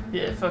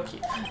 Yeah, fuck you.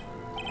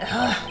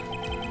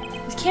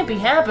 This can't be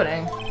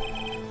happening.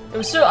 It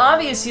was so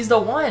obvious he's the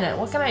one.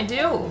 What can I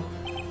do?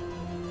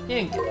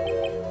 Ink.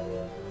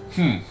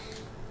 Hmm.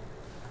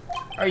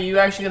 Are you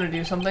actually gonna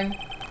do something?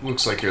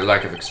 Looks like your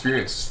lack of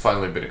experience has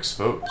finally been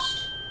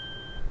exposed.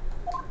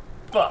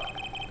 Fuck.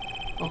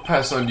 I'll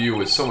pass on to you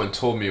what someone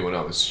told me when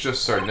I was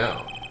just starting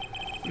out.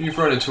 When you've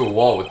run into a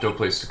wall with no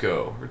place to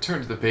go,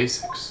 return to the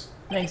basics.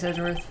 Thanks,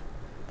 Edgeworth.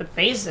 The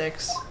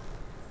basics?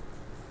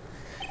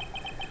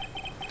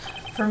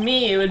 For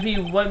me, it would be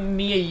what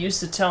Mia used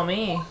to tell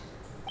me.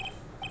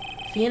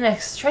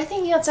 Phoenix, try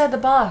thinking outside the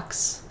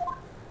box.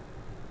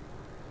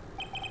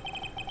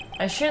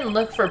 I shouldn't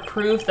look for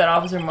proof that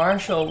Officer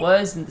Marshall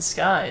was in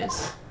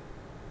disguise.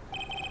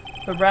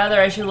 But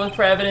rather, I should look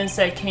for evidence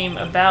that came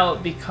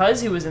about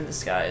because he was in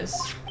disguise.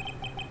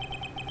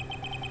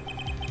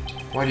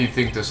 Why do you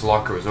think this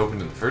locker was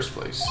opened in the first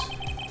place?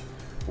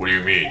 What do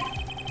you mean?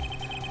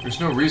 There's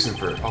no reason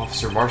for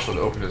Officer Marshall to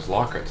open his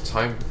locker at the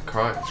time of the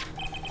crime.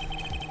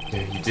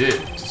 Yet he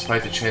did,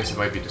 despite the chance it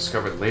might be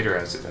discovered later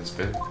as it has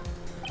been.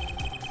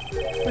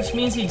 Which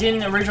means he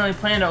didn't originally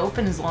plan to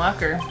open his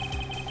locker.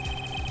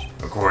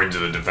 According to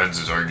the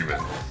defense's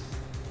argument,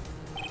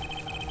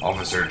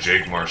 Officer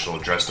Jake Marshall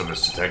dressed up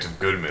as Detective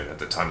Goodman at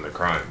the time of the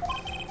crime.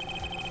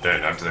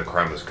 Then, after the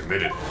crime was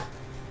committed,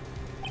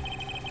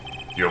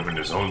 he opened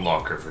his own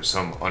locker for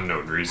some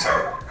unknown reason.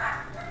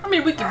 I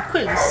mean, we can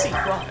clearly see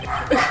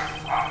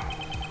why.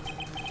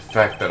 The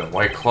fact that a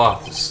white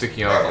cloth is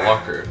sticking out of the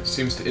locker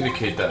seems to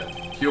indicate that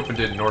he opened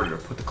it in order to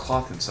put the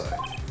cloth inside.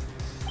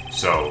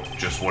 So,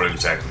 just what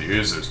exactly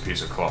is this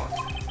piece of cloth?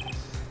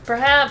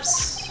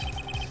 Perhaps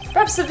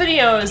the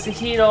video is the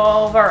key to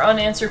all of our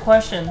unanswered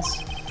questions.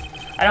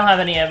 I don't have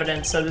any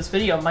evidence, so this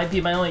video might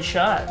be my only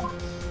shot.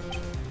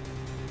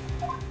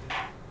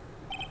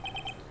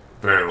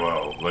 Very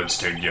well, let's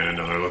take yet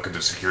another look at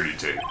the security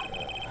tape.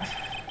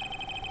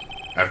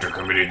 After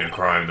committing the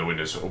crime, the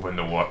witness opened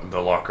the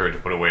locker to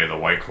put away the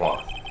white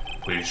cloth.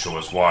 Please show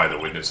us why the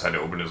witness had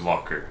to open his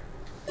locker.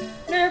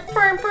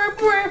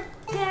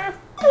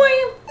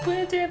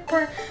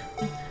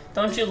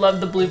 Don't you love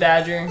the Blue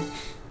Badger?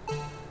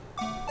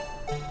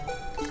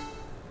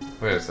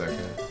 Wait a second.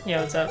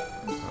 Yeah, what's up?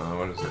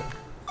 What is it?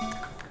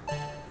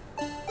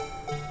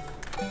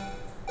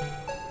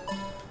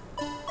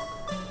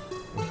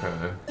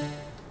 Okay.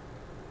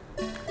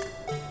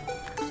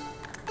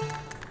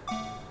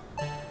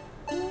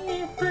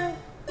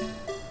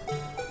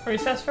 Are you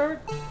fast forward?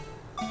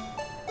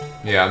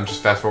 Yeah, I'm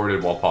just fast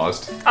forwarded while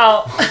paused.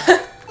 Oh.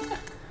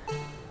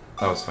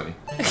 That was funny.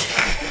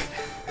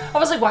 I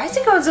was like, why is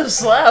it going so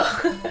slow?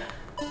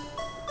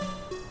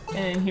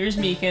 And here's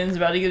Meekins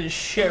about to get his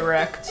shit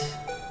wrecked.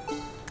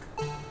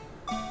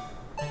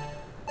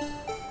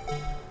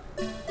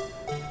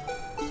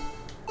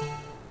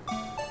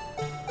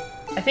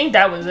 I think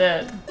that was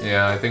it.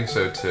 Yeah, I think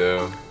so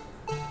too.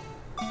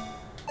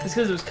 It's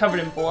because it was covered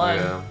in blood.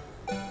 Yeah.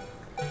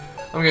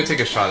 I'm gonna take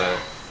a shot at it.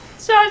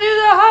 Shot to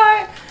the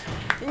heart!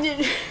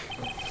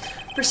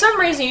 For some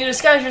reason, you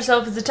disguise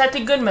yourself as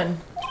Detective Goodman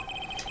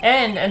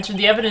and enter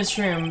the evidence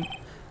room,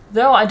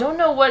 though I don't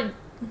know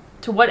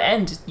to what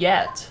end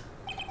yet.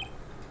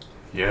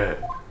 Yeah.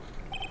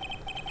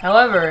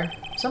 However,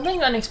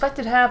 something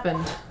unexpected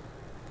happened.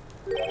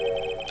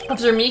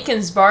 Officer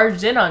Meekins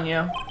barged in on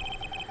you.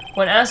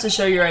 When asked to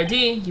show your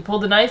ID, you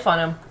pulled a knife on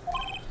him.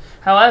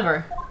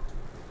 However,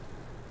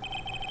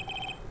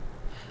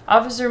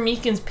 Officer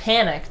Meekins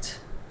panicked,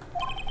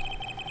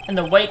 and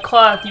the white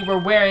cloth you were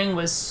wearing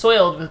was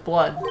soiled with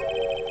blood.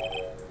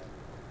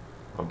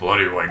 A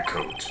bloody white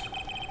coat.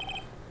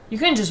 You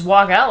couldn't just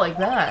walk out like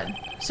that,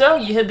 so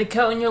you hid the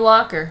coat in your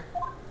locker.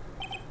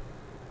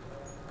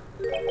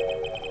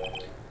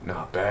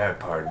 Not bad,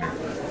 partner.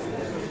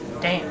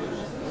 Damn.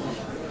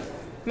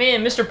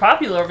 Man, Mr.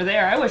 Popular over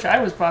there. I wish I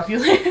was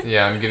popular.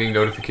 Yeah, I'm getting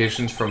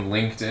notifications from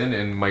LinkedIn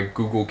and my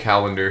Google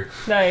Calendar.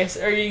 Nice.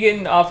 Are you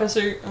getting offers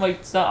from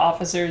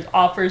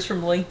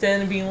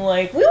LinkedIn being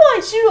like, we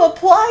want you to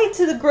apply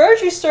to the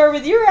grocery store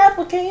with your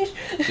application?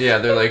 Yeah,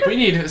 they're like, we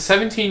need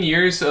 17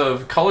 years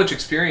of college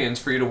experience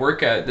for you to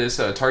work at this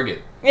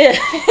Target. Yeah.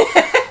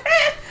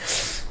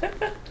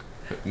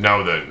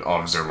 Now then,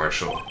 Officer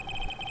Marshall,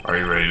 are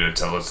you ready to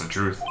tell us the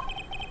truth?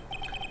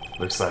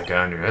 Looks like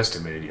I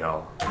underestimated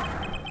y'all.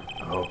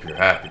 I hope you're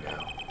happy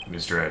now,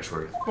 Mr.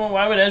 Edgeworth. Well,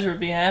 why would Edgeworth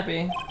be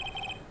happy?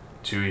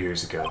 2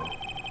 years ago,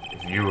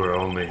 if you were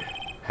only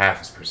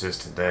half as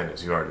persistent then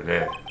as you are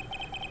today,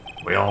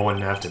 we all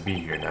wouldn't have to be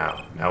here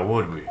now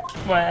would we?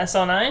 What,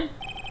 SL-9?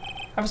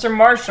 Officer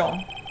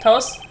Marshall,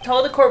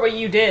 tell the court what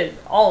you did.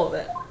 All of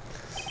it.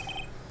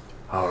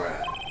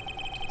 Alright.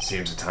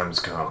 Seems the time has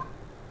come.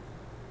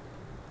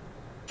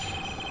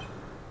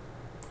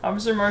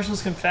 Officer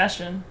Marshall's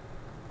confession.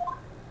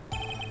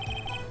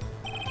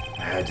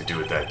 I had to do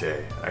it that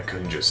day. I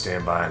couldn't just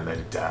stand by and let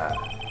it die.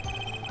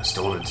 I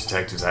stole the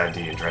detective's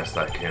ID and dressed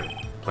like him,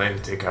 planned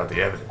to take out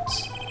the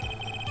evidence.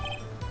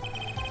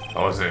 I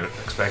wasn't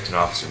expecting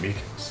Officer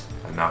Meekins.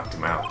 I knocked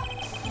him out.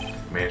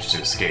 Managed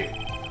to escape.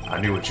 I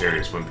knew which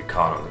areas wouldn't be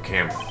caught on the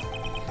camera.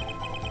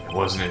 There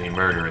wasn't any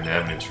murder in the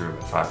evidence room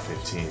at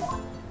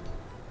 5:15.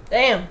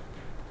 Damn.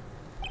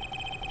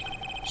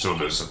 So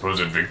the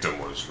supposed victim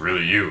was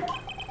really you?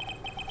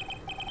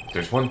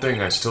 There's one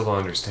thing I still don't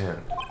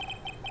understand.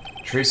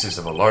 Traces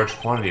of a large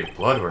quantity of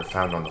blood were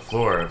found on the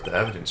floor of the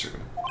evidence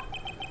room.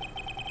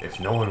 If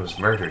no one was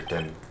murdered,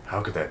 then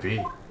how could that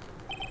be?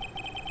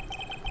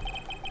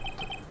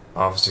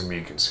 Officer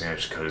Meekins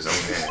managed to cut his own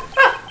hand.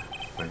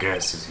 My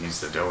guess is he's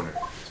the donor.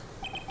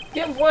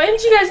 Yeah, why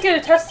didn't you guys get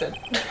it tested?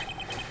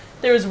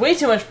 There was way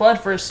too much blood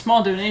for a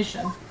small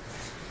donation.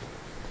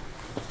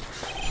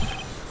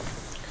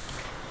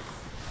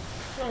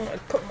 I'm gonna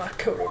put my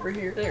coat over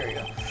here. There we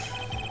go.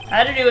 I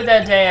had to do it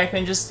that day. I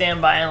couldn't just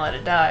stand by and let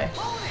it die.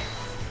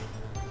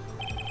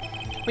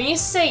 When you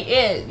say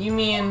it, you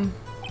mean...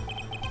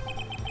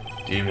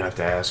 Do you even have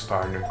to ask,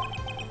 partner?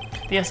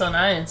 the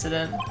SL-9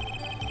 incident.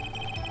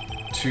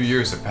 2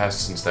 years have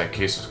passed since that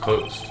case was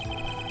closed.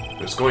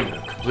 It was going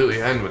to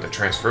completely end with the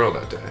transferal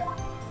that day.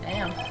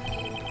 Damn.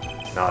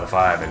 Not if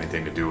I have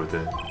anything to do with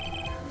it.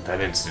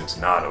 That incident's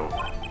not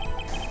over.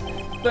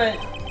 But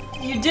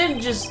you did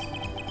just...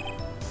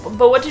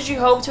 But what did you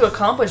hope to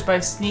accomplish by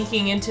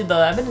sneaking into the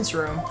evidence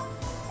room?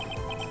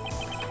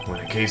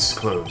 When a case is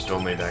closed,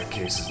 only that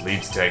case's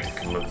lead detective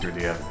can look through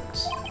the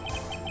evidence.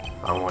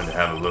 I wanted to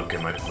have a look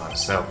at it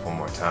myself one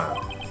more time.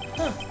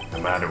 Huh. No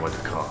matter what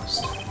the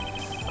cost.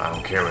 I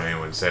don't care what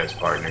anyone says,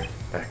 partner.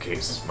 That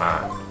case is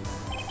mine.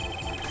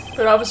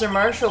 But Officer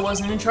Marshall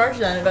wasn't in charge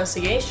of that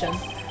investigation.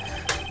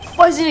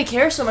 Why does he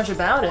care so much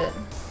about it?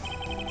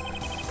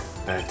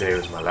 That day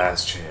was my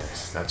last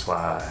chance. That's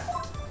why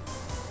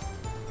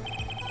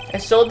I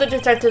stole the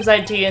detective's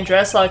ID and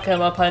dressed like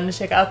him upon to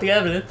check out the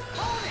evidence.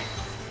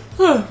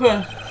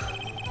 Oh,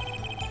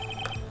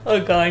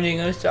 Gandhi,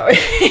 I'm sorry.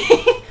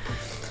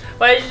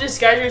 Why did you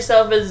disguise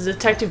yourself as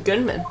Detective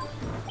Goodman?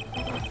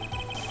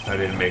 I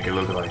didn't make it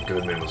look like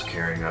Goodman was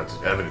carrying out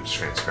the evidence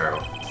transfer.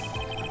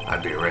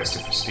 I'd be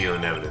arrested for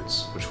stealing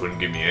evidence, which wouldn't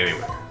get me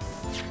anywhere.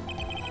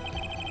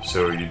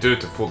 So you did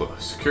it to fool the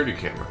security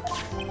camera.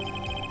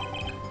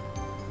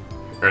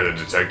 Or the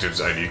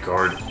detective's ID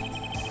card.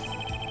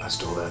 I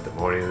stole that the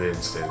morning of the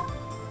incident.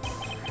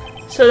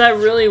 So that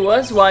really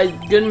was why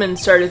Goodman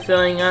started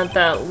filling out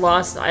that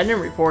lost item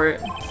report.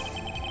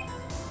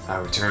 I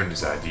returned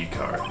his ID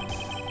card.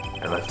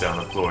 I left it on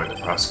the floor in the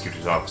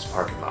prosecutor's office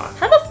parking lot.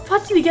 How the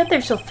fuck did he get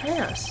there so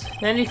fast?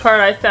 The ID card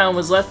I found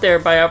was left there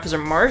by Officer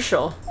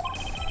Marshall.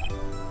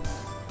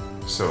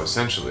 So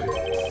essentially,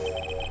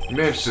 you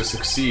managed to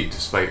succeed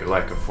despite your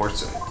lack of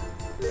foresight.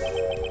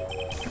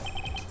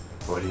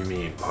 What do you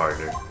mean,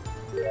 partner?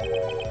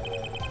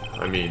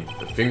 I mean,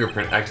 the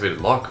fingerprint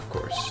activated lock, of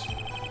course.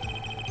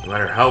 No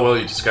matter how well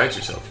you disguise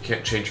yourself, you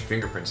can't change your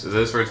fingerprints. Is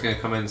this where it's going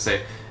to come in and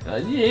say, yeah,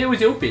 it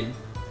was open?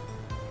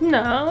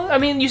 No, I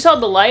mean, you saw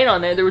the light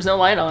on there. There was no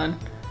light on.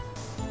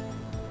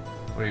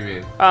 What do you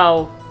mean?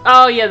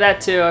 Oh yeah,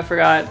 that too. I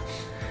forgot.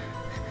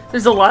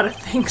 There's a lot of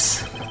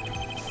things.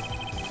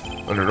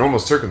 Under normal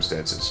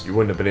circumstances, you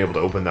wouldn't have been able to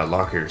open that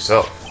locker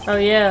yourself. Oh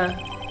yeah,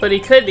 but he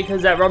could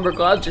because that rubber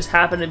glove just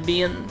happened to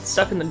be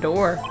stuck in the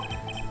door.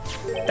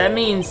 That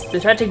means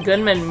Detective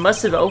Goodman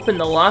must have opened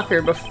the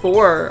locker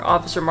before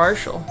Officer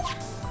Marshall.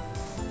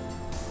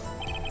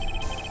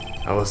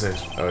 I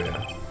wasn't. Oh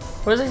yeah.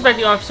 I wasn't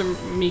expecting Officer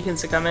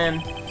Meekins to come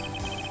in.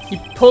 You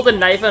pulled a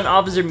knife on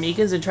Officer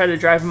Meekins and tried to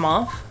drive him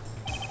off?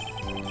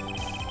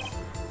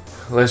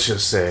 Let's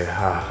just say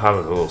I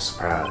was a little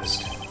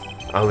surprised.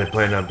 I only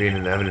planned on being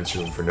in the evidence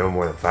room for no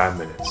more than 5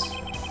 minutes.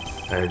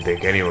 I didn't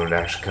think anyone would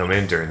actually come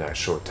in during that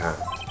short time.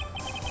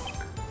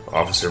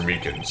 Officer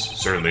Meekins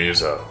certainly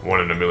is a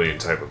one-in-a-million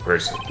type of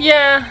person.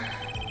 Yeah.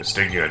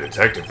 Mistaking a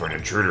detective for an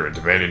intruder and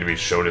demanding to be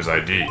shown his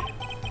ID.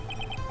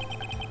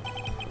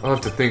 I'll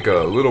have to think a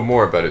little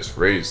more about his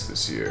raise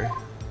this year.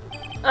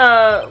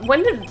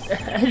 When did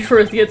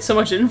Edgeworth get so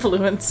much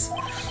influence?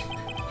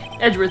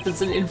 Edgeworth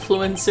is an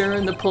influencer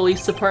in the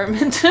police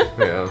department.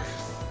 Yeah.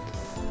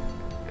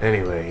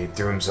 Anyway, he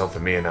threw himself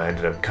at me and I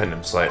ended up cutting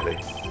him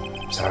slightly.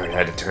 Sorry it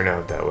had to turn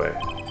out that way.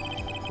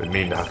 With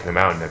me knocking him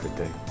out and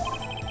everything.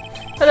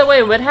 By the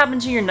way, what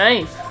happened to your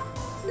knife?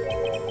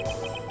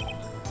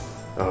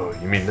 Oh,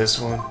 you mean this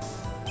one?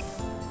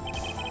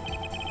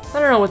 I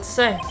don't know what to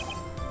say.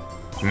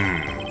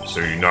 So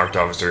you knocked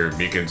Officer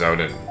Meekins out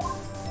and...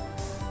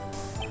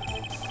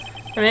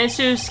 I managed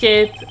to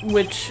escape,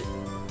 which...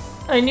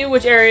 I knew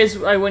which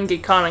areas I wouldn't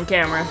get caught on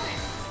camera.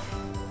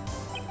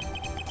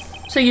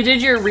 So you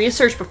did your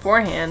research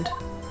beforehand.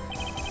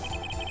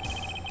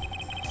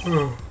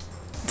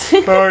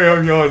 Sorry,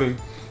 I'm yawning.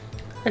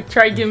 I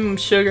tried giving him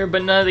sugar,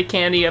 but none of the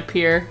candy up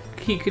here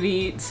he could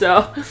eat,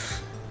 so...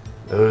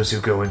 Those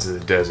who go into the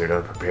desert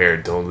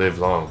unprepared don't live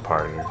long,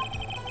 partner.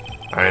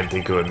 I didn't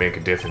think it would make a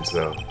difference,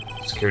 though.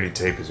 Security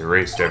tape is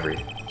erased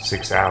every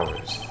 6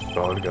 hours. If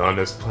all had gone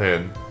as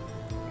planned,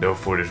 no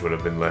footage would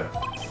have been left.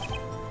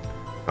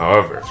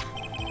 However,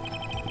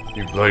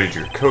 you bloodied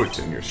your coat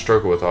in your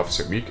struggle with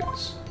Officer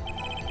Meekins.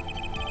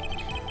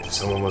 If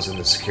someone was in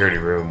the security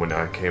room when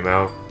I came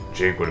out,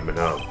 Jake would have been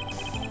up.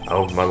 I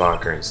opened my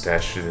locker and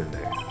stashed it in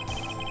there.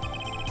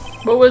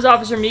 What was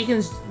Officer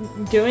Meekins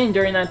doing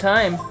during that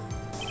time?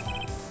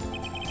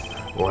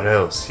 What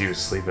else? He was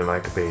sleeping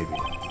like a baby.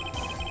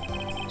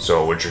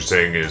 So what you're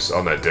saying is,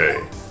 on that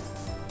day,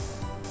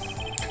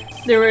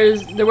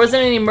 There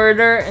wasn't any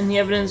murder in the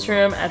evidence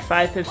room at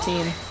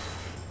 5:15.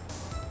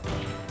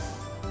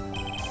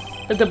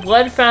 But the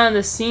blood found at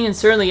the scene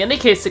certainly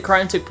indicates the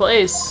crime took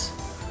place.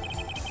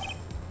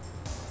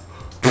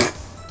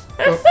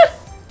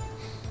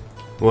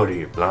 What are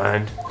you,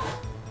 blind?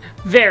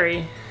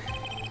 Very.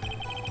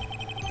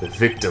 The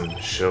victim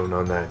shown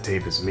on that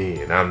tape is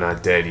me, and I'm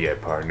not dead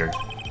yet, partner.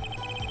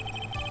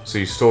 So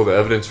you stole the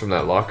evidence from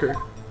that locker?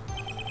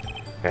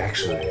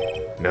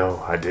 Actually,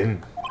 no, I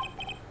didn't.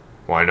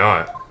 Why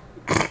not?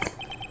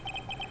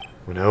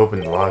 When I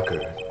opened the locker,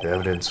 the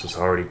evidence was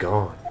already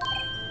gone.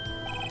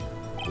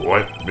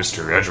 What?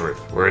 Mr. Edgeworth,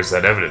 where is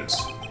that evidence?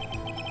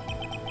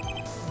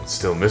 It's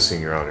still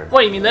missing, Your Honor.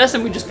 What, you mean this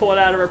and we just pull it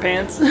out of our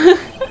pants?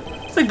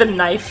 It's like the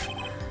knife.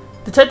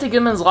 Detective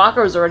Goodman's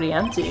locker was already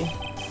empty.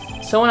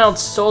 Someone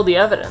else stole the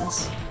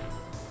evidence.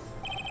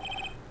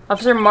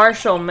 Officer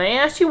Marshall, may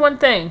I ask you one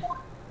thing?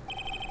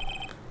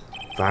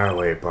 Fire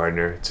away,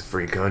 partner. It's a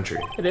free country.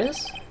 It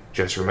is?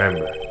 Just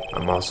remember,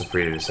 I'm also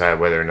free to decide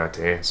whether or not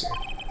to answer.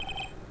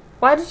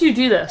 Why did you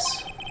do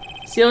this?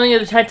 Stealing a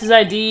detective's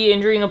ID,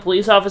 injuring a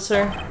police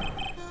officer?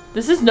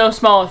 This is no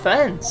small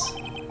offense.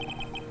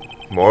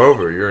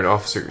 Moreover, you're an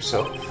officer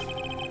yourself.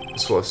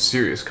 This will have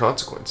serious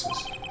consequences.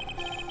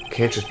 You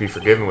can't just be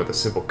forgiven with a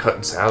simple cut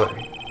in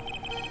salary.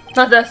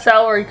 Not that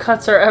salary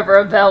cuts are ever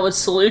a valid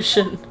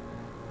solution.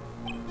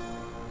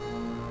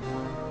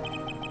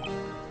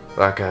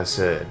 Like I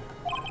said,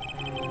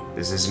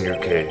 this isn't your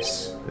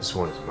case. This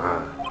one is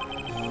mine.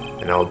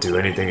 And I'll do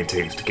anything it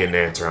takes to get an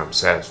answer I'm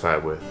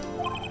satisfied with.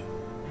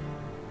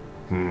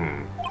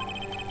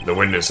 The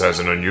witness has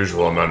an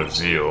unusual amount of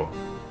zeal.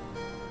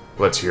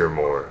 Let's hear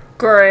more.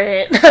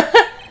 Great.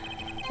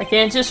 I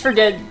can't just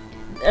forget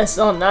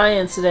SL-9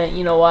 incident,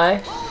 you know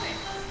why?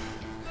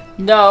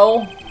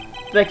 No.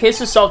 That case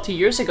was solved 2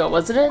 years ago,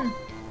 wasn't it?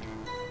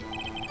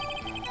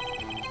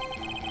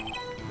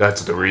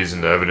 That's the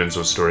reason the evidence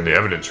was stored in the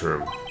evidence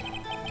room.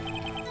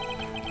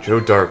 Joe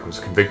Dark was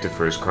convicted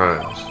for his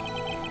crimes.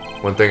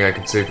 One thing I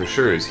can say for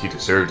sure is he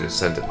deserved his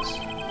sentence.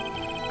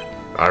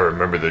 I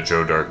remember the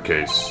Joe Dark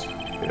case.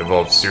 It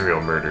involved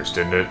serial murders,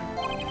 didn't it?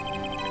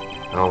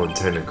 I don't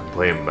intend to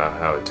complain about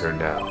how it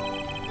turned out.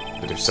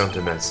 But there's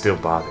something that still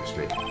bothers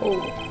me.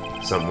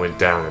 Oh. Something went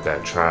down at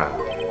that trial.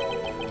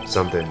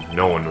 Something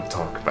no one will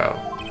talk about.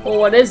 Well,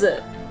 what is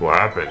it? What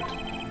happened?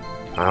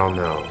 I don't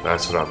know.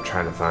 That's what I'm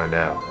trying to find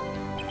out.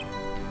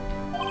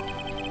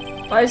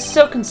 Why is he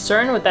so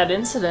concerned with that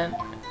incident?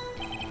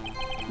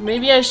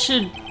 Maybe I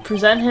should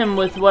present him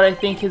with what I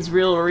think his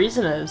real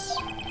reason is.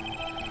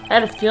 I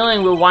had a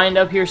feeling we'll wind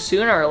up here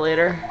sooner or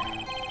later.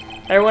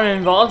 Everyone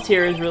involved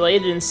here is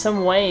related in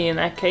some way in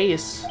that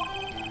case.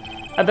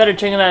 I better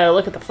take another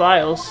look at the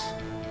files.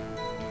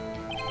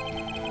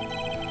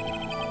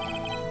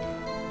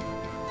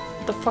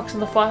 What the fuck's in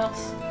the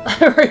files? I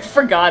already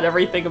forgot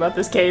everything about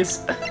this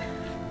case.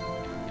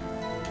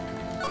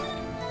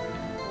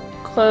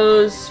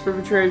 Close,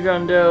 perpetrator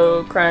John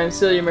Doe, crime,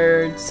 serial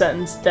murder,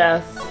 sentence,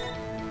 death,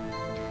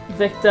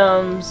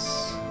 victims.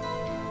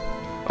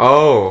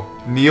 Oh,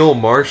 Neil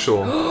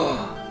Marshall.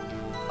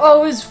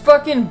 Oh, his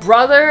fucking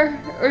brother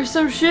or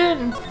some shit.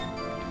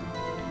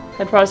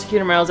 Head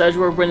prosecutor Miles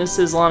Edgeworth,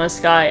 witnesses Lana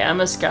Skye,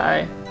 Emma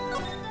Skye.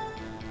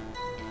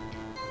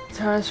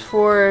 Task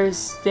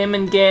Force,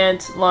 Damon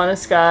Gant, Lana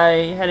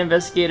Skye, head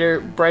investigator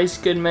Bryce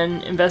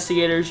Goodman,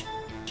 investigators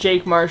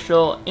Jake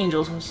Marshall,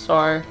 Angel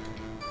Star.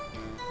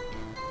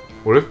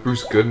 What if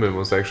Bruce Goodman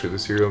was actually the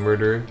serial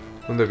murderer?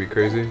 Wouldn't that be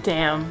crazy?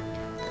 Damn.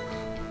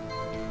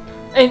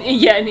 And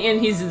yeah, and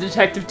he's a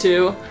detective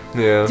too.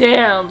 Yeah.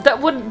 Damn, that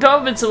would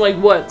have been some like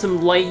what,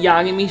 some light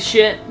Yagami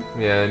shit.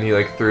 Yeah, and he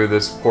like threw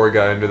this poor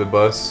guy under the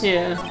bus.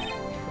 Yeah.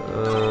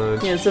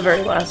 Yeah, it's the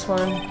very last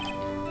one.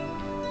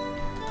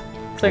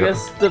 So I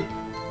guess the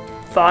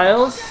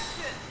files.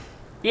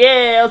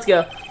 Yeah, let's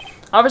go.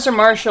 Officer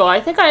Marshall, I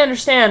think I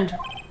understand.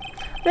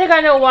 I think I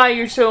know why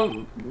you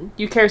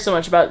care so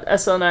much about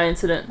SL-9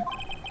 incident.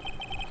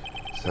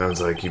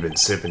 Sounds like you've been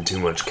sipping too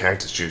much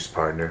cactus juice,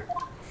 partner.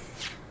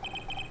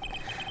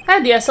 I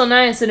have the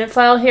SL-9 incident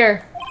file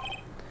here.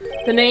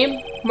 The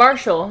name,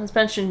 Marshall, is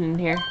mentioned in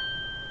here.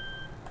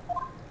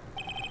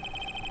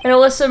 And a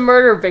list of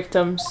murder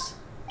victims.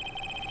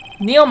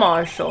 Neil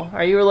Marshall,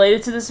 are you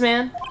related to this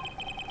man?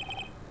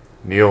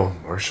 Neil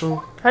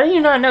Marshall? How do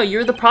you not know?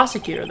 You're the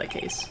prosecutor of that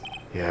case.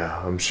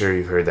 Yeah, I'm sure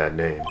you've heard that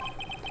name.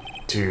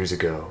 2 years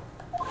ago,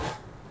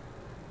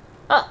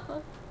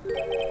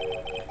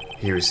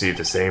 he received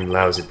the same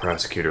lousy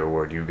prosecutor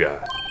award you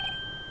got.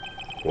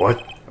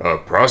 What? A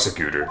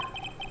prosecutor?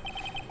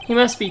 He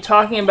must be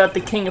talking about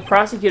the King of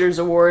Prosecutors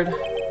Award.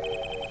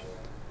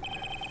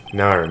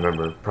 Now I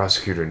remember,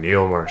 Prosecutor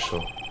Neil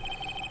Marshall.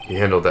 He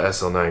handled the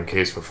SL-9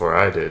 case before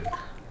I did.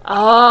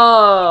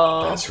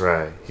 Oh. That's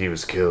right, he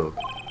was killed.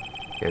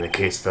 And the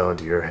case fell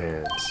into your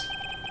hands.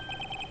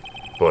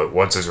 But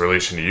what's his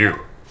relation to you?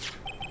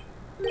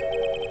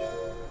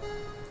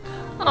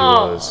 He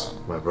was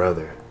my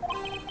brother.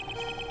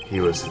 He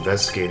was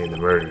investigating the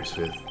murders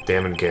with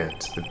Damon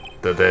Gant,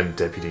 the then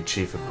Deputy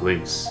Chief of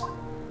Police.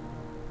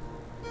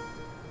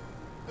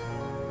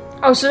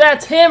 Oh, so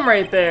that's him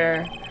right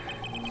there.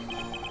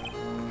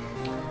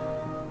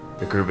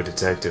 The group of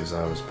detectives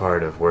I was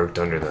part of worked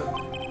under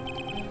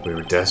them. We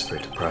were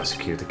desperate to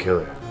prosecute the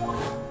killer.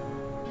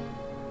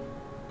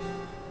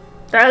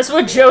 That's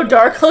what Joe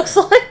Dark looks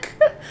like?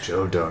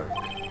 Joe Dark.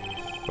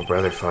 My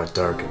brother fought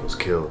Dark and was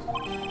killed.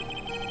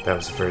 That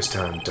was the first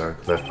time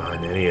Dark left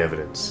behind any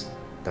evidence.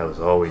 That was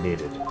all we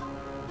needed.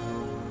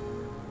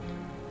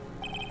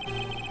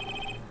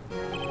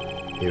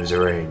 He was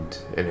arraigned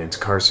and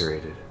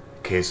incarcerated.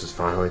 The case was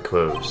finally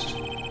closed.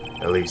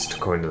 At least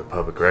according to the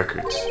public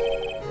records.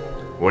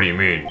 What do you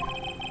mean?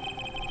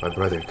 My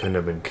brother couldn't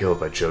have been killed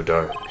by Joe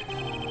Dark.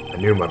 I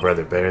knew my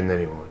brother better than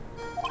anyone.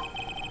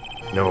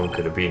 No one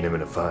could have beaten him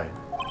in a fight.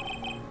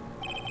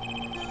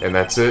 And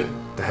that's it?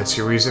 That's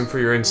your reason for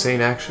your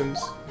insane actions?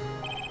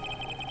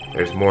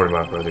 There's more to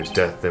my brother's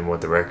death than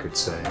what the records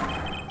say.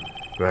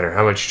 No matter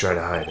how much you try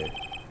to hide it,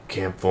 you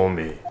can't fool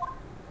me.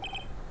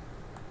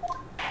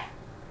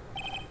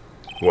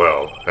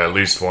 Well, at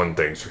least one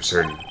thing's for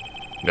certain.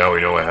 Now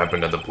we know what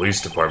happened at the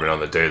police department on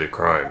the day of the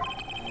crime.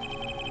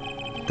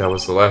 That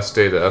was the last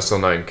day the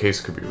SL-9 case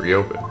could be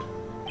reopened.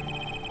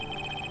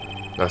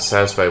 Not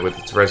satisfied with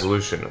its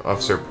resolution,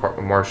 Officer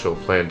Marshall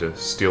planned to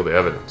steal the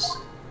evidence.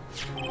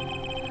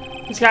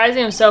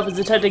 Disguising himself as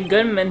Detective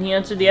Goodman, he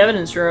entered the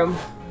evidence room.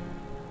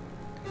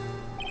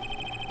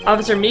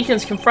 Officer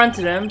Meekins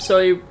confronted him,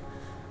 so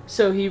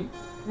he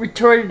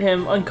retorted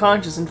him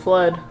unconscious and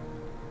fled.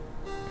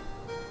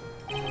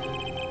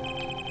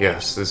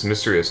 Yes, this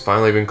mystery has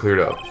finally been cleared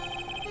up.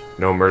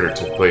 No murder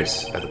took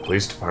place at the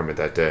police department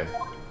that day.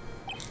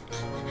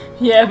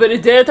 Yeah, but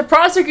it did at the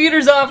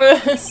prosecutor's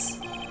office!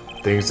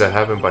 Things that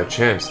happen by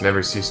chance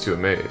never cease to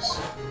amaze.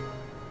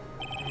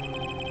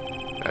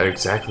 At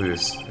exactly the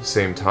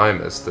same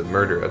time as the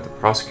murder at the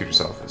prosecutor's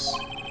office,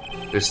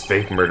 this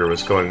fake murder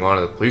was going on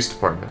at the police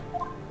department.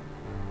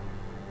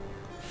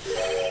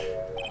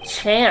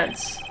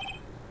 Chance?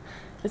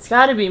 It's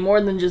gotta be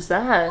more than just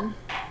that.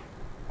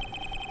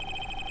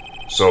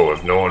 So,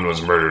 if no one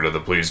was murdered at the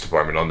police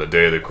department on the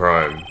day of the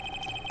crime,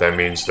 that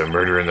means the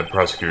murder in the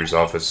prosecutor's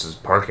office's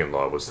parking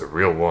lot was the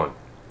real one.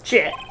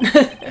 Shit.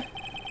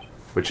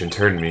 Which in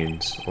turn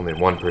means only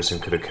one person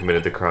could have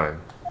committed the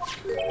crime.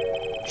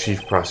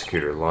 Chief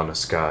Prosecutor Lana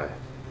Skye.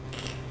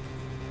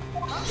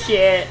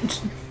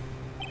 Shit.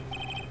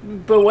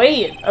 But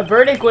wait, a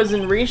verdict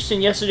wasn't reached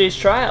in yesterday's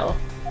trial.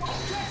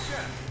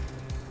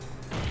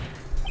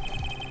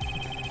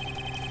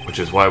 Which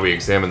is why we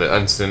examined the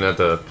incident at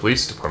the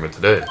police department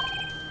today.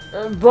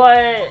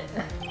 But...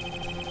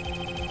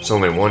 There's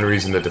only one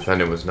reason the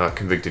defendant was not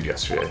convicted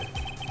yesterday.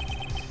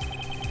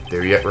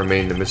 There yet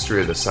remained the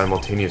mystery of the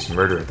simultaneous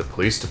murder at the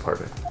police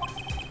department.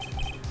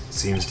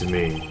 Seems to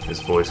me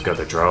this boy's got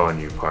the draw on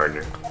you,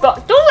 partner.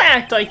 Fuck, don't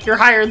act like you're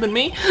higher than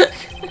me.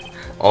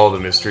 All the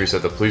mysteries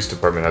at the police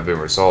department have been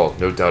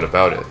resolved, no doubt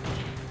about it.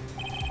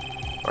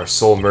 Our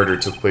sole murder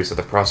took place at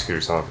the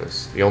prosecutor's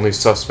office. The only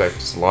suspect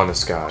is Lana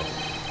Skye,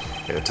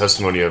 and the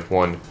testimony of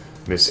one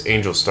Miss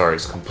Angel Star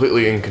is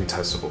completely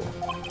incontestable.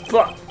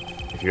 Fuck.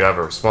 If you have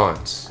a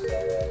response,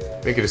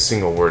 make it a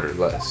single word or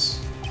less.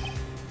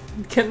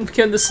 Can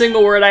the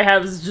single word I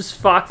have is just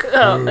fuck?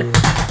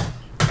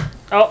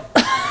 Oh.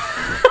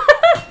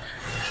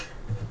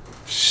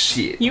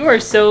 Shit. You are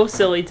so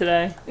silly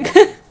today.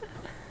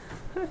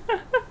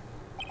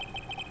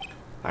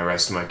 I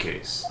rest my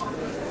case.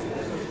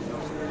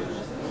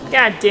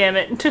 God damn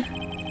it.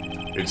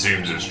 It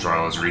seems this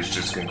trial has reached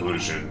its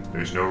conclusion.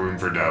 There's no room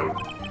for doubt.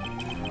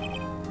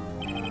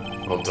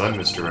 Well done,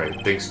 Mr. Wright.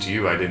 Thanks to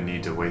you, I didn't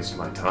need to waste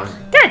my time.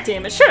 God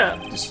damn it, shut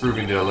up.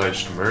 Disproving the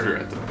alleged murder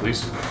at the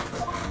police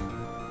department.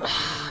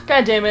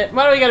 God damn it,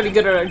 why do we gotta be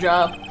good at our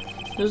job?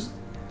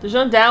 There's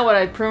no doubt what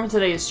I've proven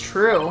today is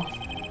true.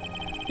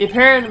 The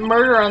apparent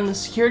murder on the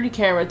security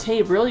camera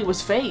tape really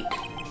was fake.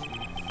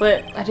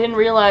 But I didn't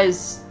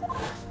realize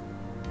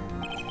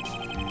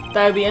that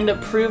I would end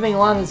up proving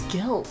Lana's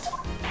guilt.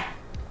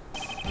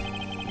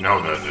 Now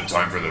then, the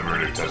time for the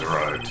verdict has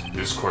arrived.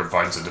 This court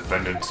finds the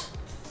defendant...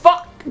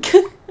 Fuck!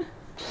 Hold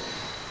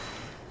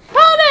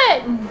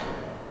it!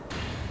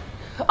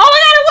 Oh my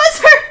god, it was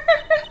her!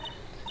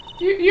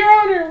 Your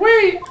Honor,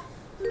 wait!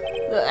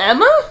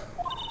 Emma?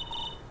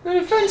 The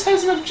defense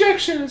has an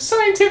objection, a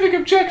scientific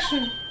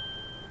objection.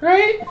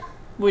 Right?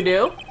 We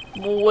do?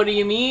 What do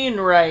you mean,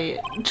 right?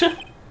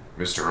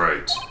 Mr.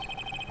 Wright,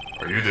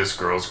 are you this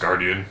girl's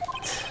guardian?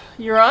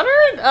 Your Honor?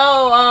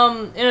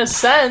 Oh, in a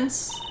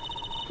sense.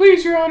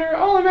 Please, Your Honor,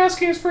 all I'm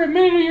asking is for a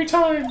minute of your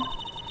time.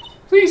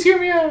 Please hear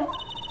me out.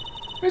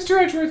 Mr.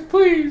 Edgeworth,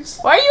 please.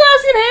 Why are you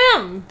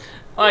asking him?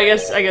 Oh, I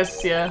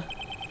guess, yeah.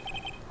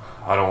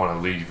 I don't want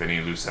to leave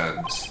any loose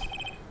ends.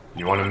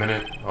 You want a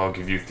minute? I'll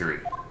give you 3.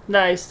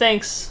 Nice,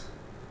 thanks.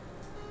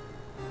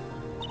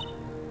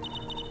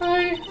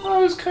 I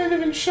was kind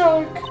of in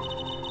shock.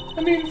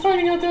 I mean,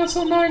 finding out the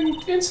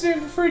SL-9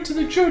 incident referred to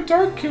the Joe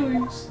Dark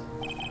killings.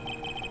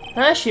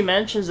 Ah, she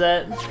mentions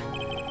that.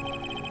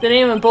 The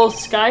name of both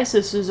Sky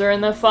Sisters are in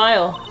that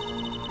file.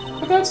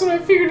 But that's when I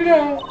figured it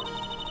out.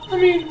 I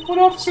mean, what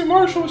Officer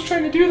Marshall was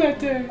trying to do that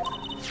day.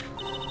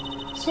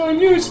 So I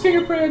knew his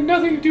fingerprint had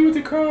nothing to do with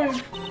the crime.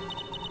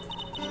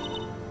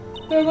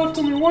 That left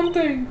only one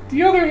thing,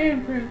 the other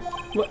handprint.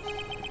 What?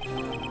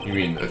 You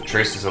mean the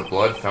traces of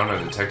blood found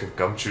on Detective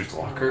Gumshoe's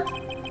locker?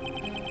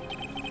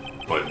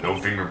 But no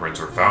fingerprints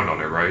were found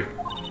on it, right?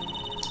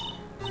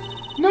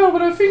 No,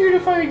 but I figured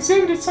if I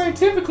examined it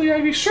scientifically,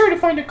 I'd be sure to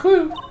find a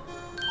clue.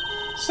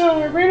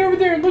 So I ran over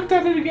there and looked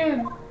at it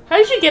again. How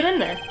did you get in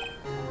there?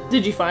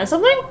 Did you find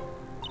something?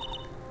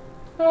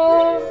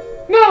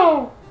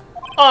 No!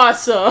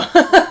 Awesome!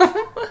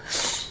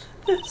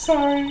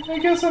 Sorry, I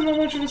guess I'm not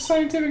much of a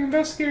scientific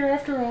investigator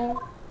after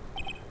all.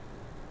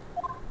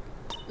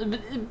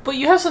 But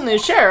you have something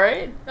to share,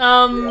 right?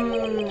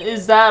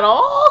 Is that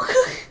all?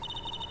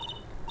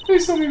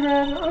 Please don't be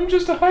mad, I'm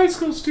just a high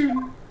school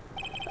student.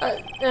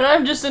 And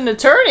I'm just an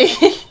attorney.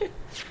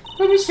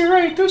 But Mr.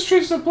 Wright, those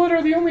traces of blood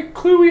are the only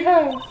clue we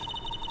have.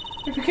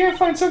 If you can't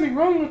find something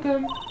wrong with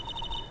them,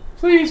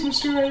 please,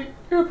 Mr. Wright,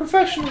 you're a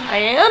professional. I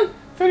am?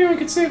 If anyone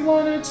can save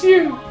Lana, it's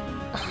you.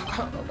 I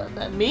don't know about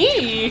that.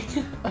 Me?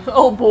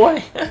 Oh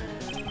boy.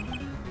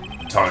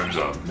 Time's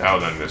up. Now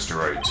then, Mr.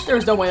 Wright.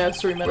 There's no way that's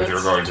 3 minutes.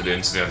 With regard to the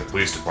incident at the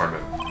police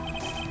department,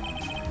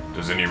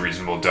 does any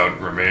reasonable doubt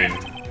remain?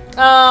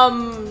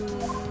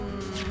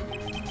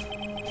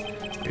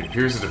 It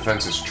appears the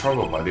defense is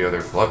troubled by the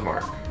other blood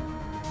mark.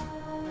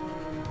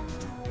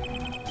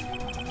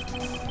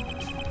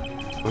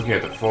 Looking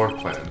at the floor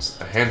plans,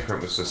 a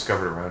handprint was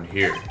discovered around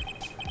here.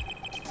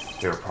 Is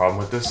there a problem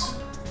with this?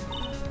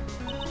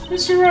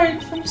 Mr.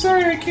 Wright, I'm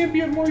sorry I can't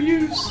be of more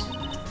use.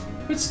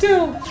 But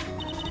still,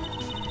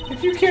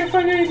 if you can't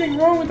find anything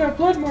wrong with that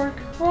blood mark,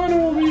 Lana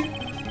will be...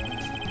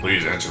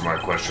 Please answer my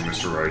question,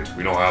 Mr. Wright.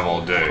 We don't have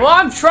all day. Well,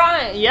 I'm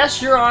trying.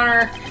 Yes, Your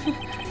Honor.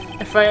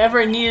 If I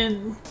ever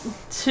needed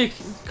to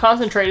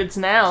concentrate, it's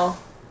now.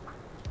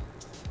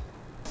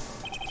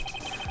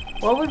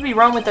 What would be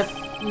wrong with that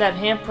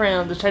handprint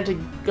on Detective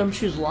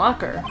Gumshoe's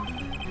locker?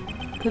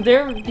 Could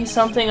there be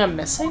something I'm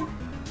missing?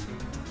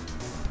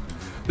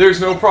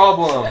 There's no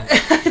problem.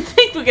 I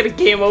think we get a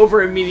game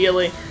over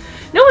immediately.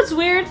 No, it's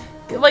weird.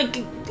 Like,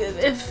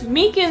 if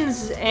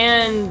Meekins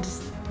and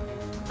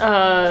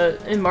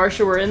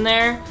Marsha were in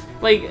there,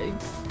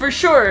 like, for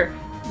sure,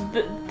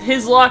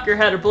 his locker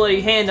had a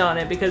bloody hand on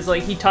it because,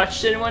 like, he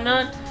touched it and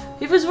whatnot.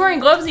 If he was wearing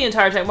gloves the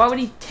entire time, why would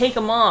he take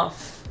them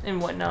off and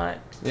whatnot?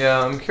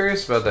 Yeah, I'm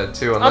curious about that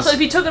too. Also, if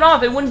he took it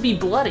off, it wouldn't be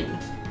bloody.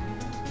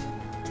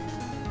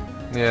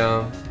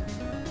 Yeah.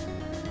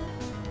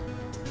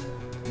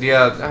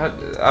 Yeah,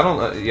 I don't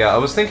know. Yeah, I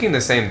was thinking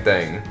the same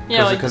thing.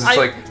 Yeah, because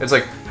it's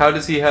like, how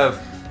does he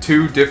have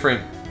two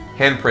different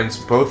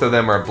handprints? Both of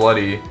them are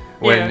bloody.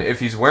 When if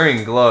he's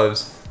wearing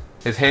gloves,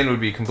 his hand would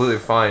be completely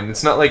fine.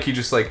 It's not like he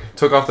just like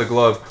took off the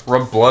glove,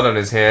 rubbed blood on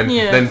his hand,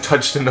 then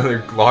touched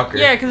another locker.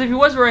 Yeah, because if he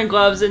was wearing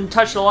gloves and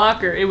touched the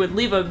locker, it would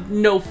leave a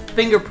no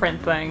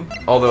fingerprint thing.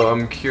 Although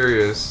I'm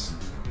curious.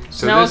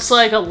 So now this, it's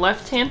like a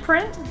left hand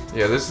print?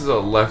 Yeah, this is a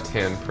left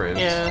hand print.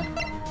 Yeah.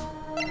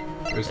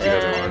 Where's the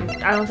other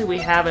one? I don't think we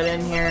have it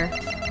in here.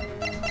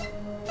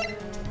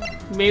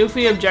 Maybe if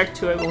we object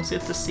to it, we'll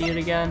have to see it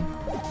again.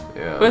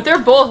 Yeah. But if they're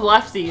both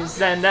lefties,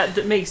 then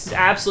that makes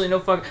absolutely no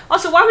fuck.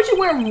 Also, why would you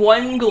wear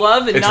one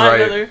glove and not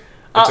another?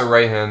 It's a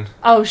right hand.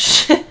 Oh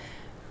shit!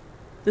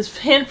 This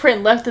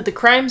handprint left at the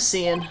crime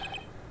scene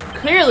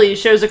clearly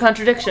shows a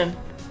contradiction.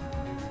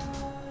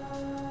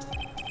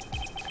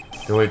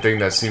 The only thing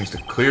that seems to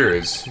clear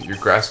is you're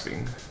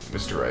grasping,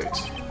 Mr.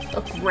 Wright.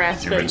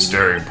 Grasping. You've been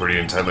staring pretty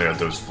intently at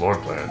those floor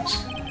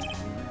plans.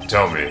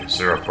 Tell me, is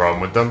there a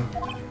problem with them?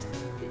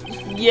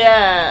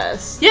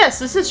 Yes. Yes,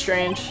 this is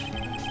strange.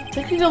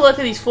 Take a good look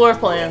at these floor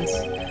plans.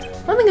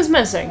 Nothing is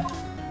missing.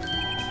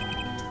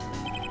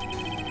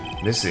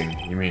 Missing?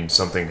 You mean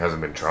something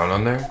hasn't been drawn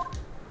on there?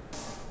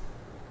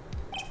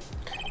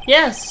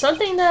 Yes,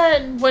 something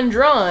that, when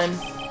drawn,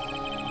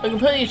 will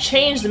completely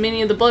change the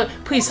meaning of the blue.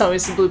 Please tell me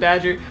it's the blue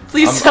badger.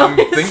 Please tell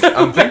me it's the blue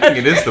I'm thinking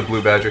it is the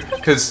blue badger,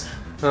 because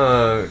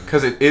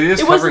it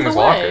is covering his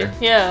locker.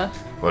 Yeah.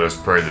 Let us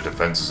pray the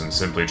defense isn't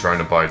simply trying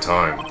to buy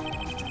time.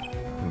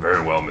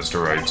 Very well,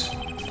 Mr.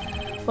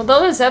 Wright. With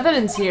all this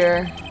evidence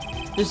here,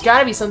 there's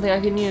gotta be something I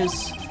can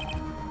use.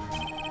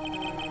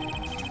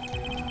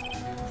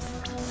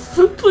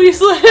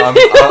 Please let it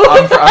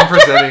I'm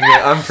presenting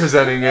it. I'm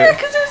presenting it.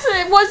 Because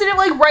wasn't it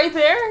like right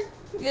there?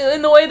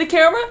 In the way of the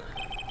camera?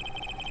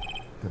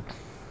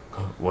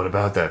 What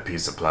about that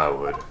piece of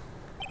plywood?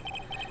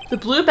 The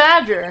Blue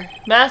Badger,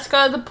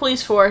 mascot of the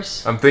police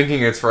force. I'm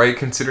thinking it's right,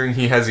 considering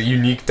he has a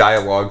unique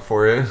dialogue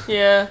for it.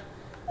 Yeah.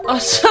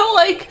 Also,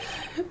 like,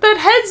 that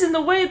head's in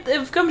the way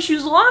of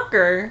Gumshoe's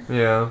locker.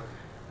 Yeah.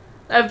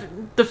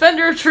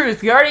 Defender of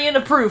truth, guardian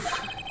of proof.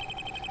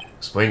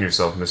 Explain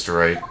yourself, Mr.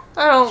 Wright.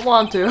 I don't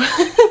want to.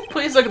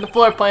 Please look at the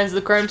floor plans of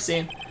the crime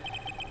scene.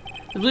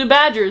 The Blue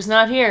Badger is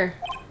not here.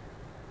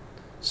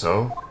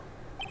 So?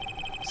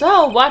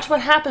 So, watch what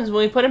happens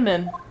when we put him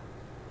in.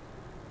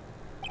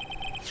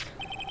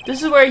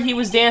 This is where he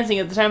was dancing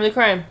at the time of the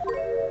crime.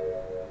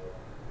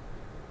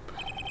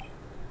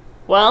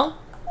 Well?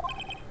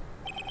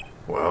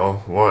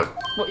 Well, what?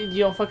 What, you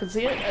don't fucking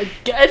see it?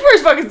 Edward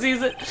fucking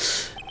sees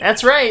it!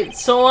 That's right.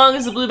 So long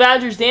as the Blue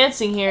Badger's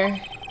dancing here,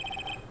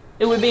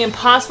 it would be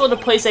impossible to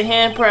place a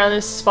handprint on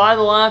this spot of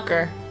the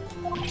locker.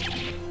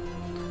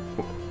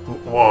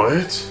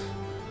 What?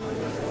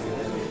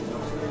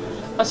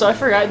 Oh, so I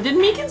forgot. Did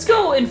Meekins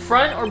go in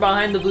front or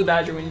behind the Blue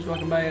Badger when he was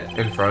walking by it?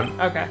 In front.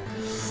 Okay.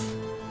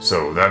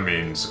 So that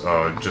means,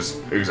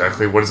 just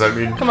exactly what does that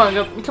mean? Come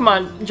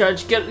on,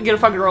 Judge. Get a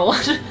fucking roll.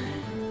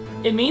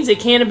 It means it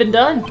can't have been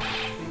done.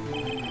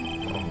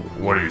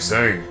 What are you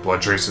saying?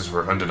 Blood traces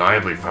were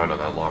undeniably found on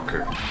that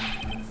locker.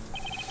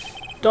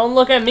 Don't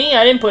look at me.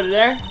 I didn't put it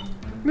there.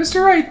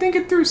 Mr. Wright, think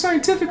it through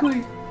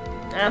scientifically.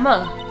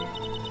 Emma.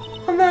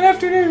 On that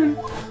afternoon,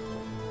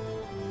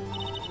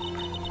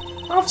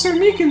 Officer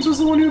Meekins was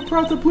the one who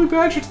brought the Blue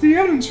Badger to the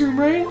evidence room,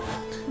 right?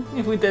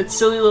 With that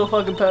silly little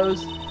fucking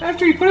pose.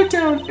 After he put it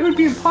down, it would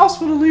be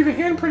impossible to leave a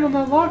handprint on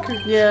that locker.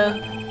 Yeah.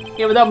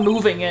 Yeah, without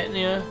moving it,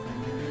 yeah.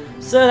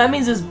 So that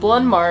means his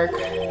blood mark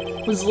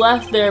was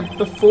left there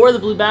before the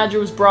Blue Badger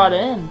was brought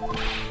in.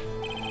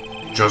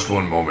 Just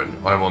one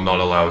moment. I will not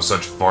allow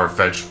such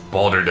far-fetched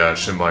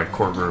balderdash in my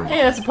courtroom.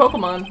 Hey, that's a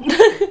Pokemon.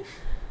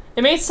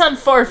 It may sound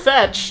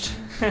far-fetched,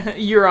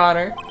 Your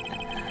Honor,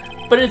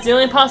 but it's the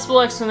only possible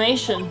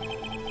explanation.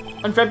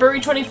 On February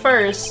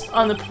 21st,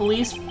 on the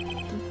police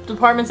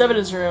department's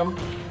evidence room,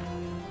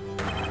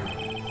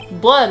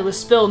 blood was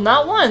spilled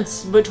not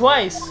once, but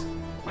twice.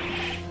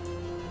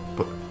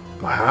 But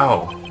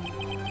how?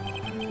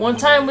 One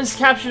time was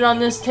captured on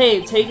this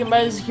tape, taken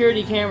by the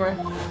security camera.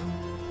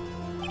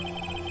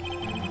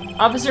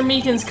 Officer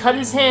Meekins cut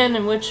his hand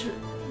in which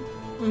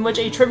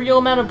a trivial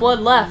amount of blood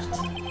left.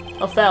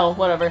 Oh, fell,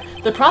 whatever.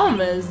 The problem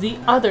is, the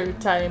other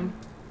time.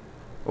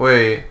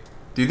 Wait,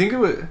 do you think it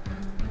would...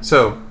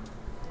 So...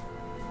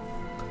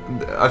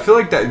 I feel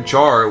like that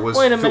jar was...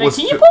 Wait a minute,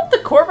 can you pull up the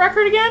court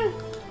record again?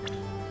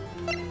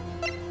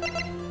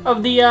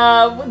 Of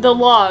the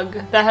log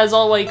that has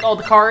all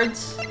the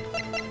cards?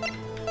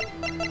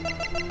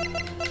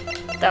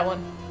 That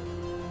one.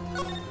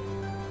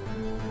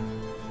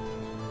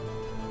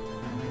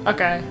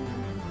 Okay.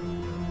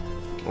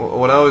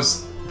 What I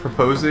was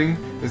proposing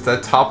is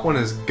that top one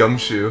is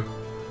Gumshoe.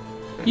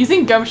 You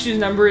think Gumshoe's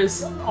number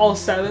is all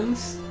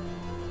sevens?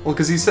 Well,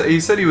 because he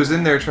said he was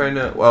in there trying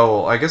to...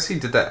 Well, I guess he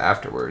did that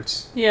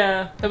afterwards.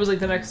 Yeah, that was like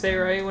the next day,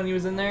 right? When he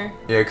was in there?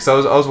 Yeah, because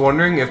I was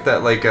wondering if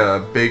that like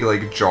big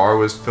like jar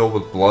was filled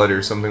with blood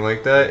or something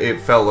like that. It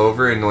fell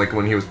over and like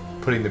when he was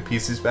putting the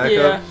pieces back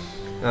up,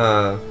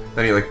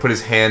 then he like put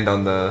his hand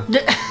on the...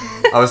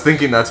 I was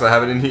thinking that's what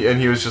happened, and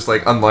he was just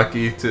like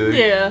unlucky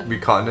to be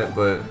caught in it,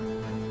 but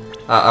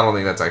I don't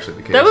think that's actually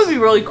the case. That would be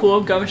really cool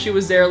if Gumshoe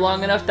was there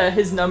long enough that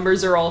his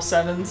numbers are all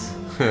sevens.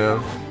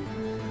 Yeah.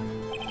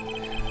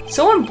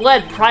 Someone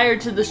bled prior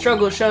to the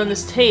struggle shown in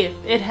this tape.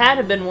 It had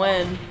to have been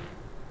when?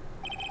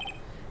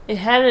 It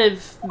had to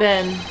have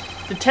been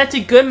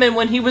Detective Goodman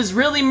when he was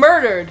really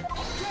murdered.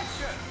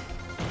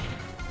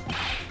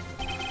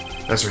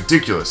 That's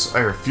ridiculous. I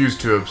refuse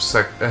to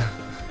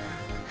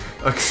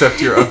accept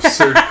your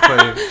absurd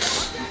claim.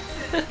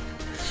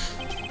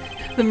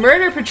 The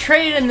murder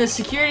portrayed in the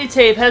security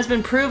tape has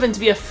been proven to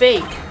be a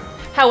fake.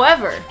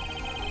 However,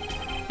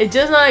 it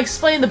does not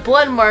explain the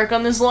blood mark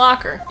on this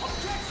locker.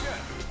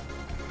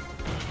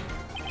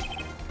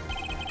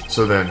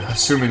 So then,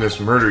 assuming this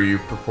murder you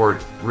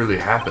purport really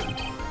happened,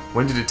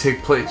 when did it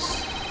take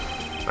place?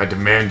 I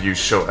demand you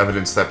show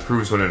evidence that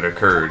proves when it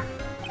occurred.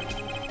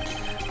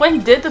 When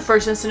did the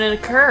first incident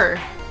occur?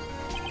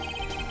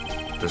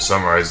 To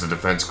summarize, the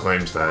defense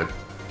claims that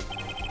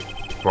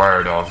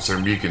prior to Officer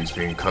Meekins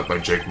being cut by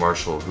Jake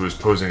Marshall, who was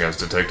posing as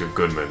Detective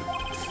Goodman,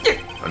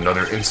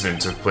 another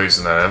incident took place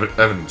in that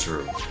evidence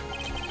room.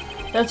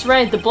 That's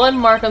right, the blood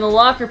mark on the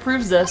locker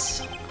proves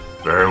this.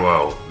 Very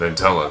well, then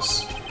tell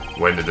us.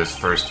 When did this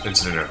first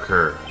incident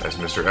occur? As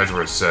Mr.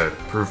 Edgeworth said,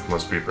 proof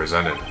must be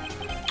presented.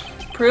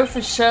 Proof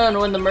is shown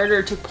when the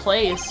murder took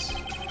place.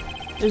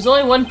 There's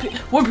only one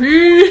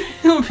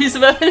piece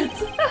of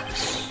evidence.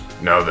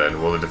 Now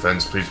then, will the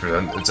defense please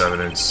present its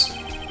evidence?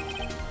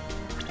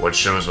 What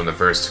shows when the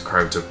first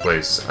crime took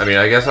place? I mean,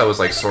 I guess I was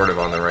like sort of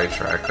on the right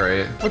track,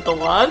 right? With the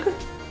log?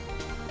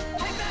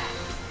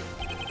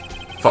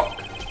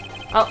 Fuck.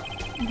 Oh,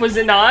 was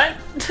it not?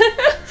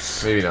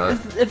 Maybe not.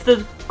 If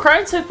the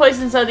crime took place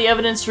inside the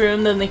evidence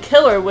room, then the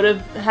killer would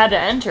have had to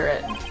enter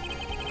it.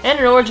 And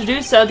in order to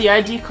do so, the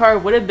ID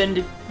card would have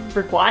been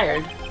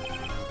required.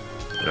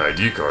 An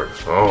ID card?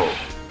 Oh.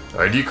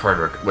 ID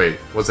card Wait,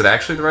 was it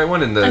actually the right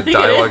one? And the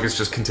dialogue is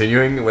just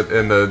continuing,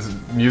 and the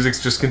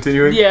music's just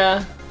continuing?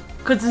 Yeah,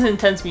 because it's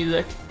intense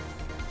music.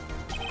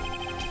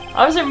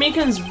 Officer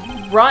Meekins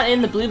brought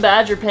in the Blue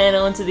Badger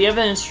panel into the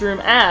evidence room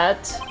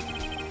at...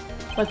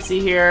 Let's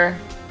see here.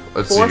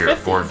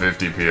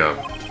 4:50 p.m.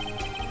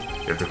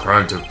 If the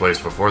crime took place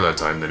before that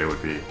time, then it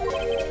would be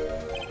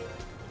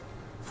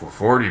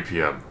 4:40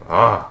 p.m.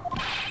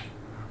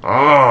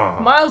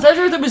 Miles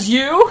Edgeworth, it was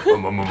you?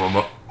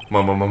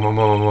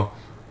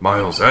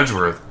 Miles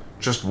Edgeworth?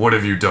 Just what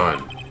have you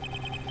done?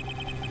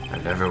 I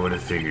never would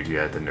have figured you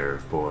had the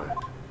nerve, boy.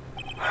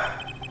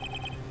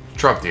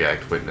 Drop the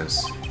act,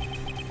 witness.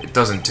 It It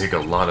doesn't take a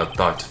lot of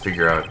thought to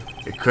figure out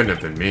it couldn't have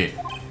been me.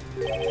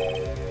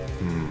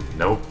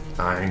 Nope,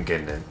 I ain't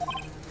getting it.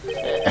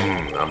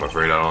 I'm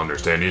afraid I don't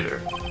understand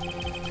either.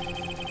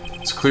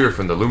 It's clear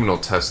from the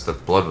luminal test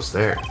that blood was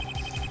there.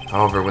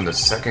 However, when the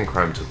second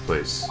crime took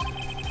place,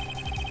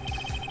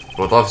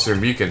 both Officer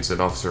Meekins and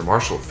Officer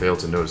Marshall failed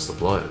to notice the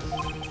blood.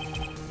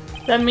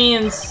 That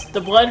means the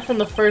blood from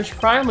the first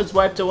crime was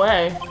wiped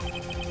away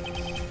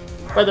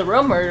by the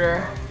real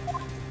murderer.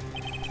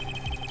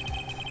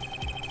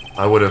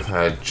 I would have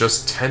had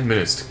just 10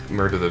 minutes to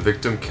murder the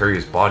victim, carry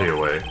his body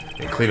away,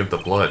 and clean up the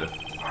blood.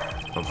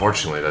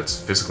 Unfortunately, that's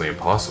physically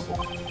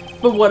impossible.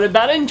 But what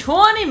about in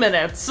 20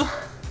 minutes?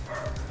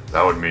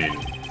 That would mean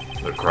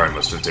the crime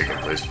must have taken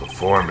place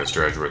before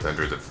Mr. Edgeworth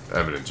entered the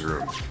evidence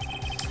room.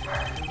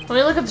 Let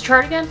me look at the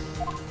chart again.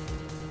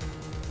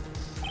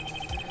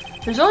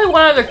 There's only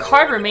one other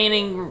card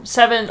remaining,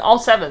 all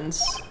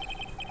sevens.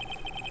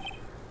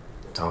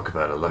 Talk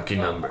about a lucky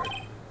number.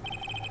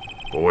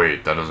 But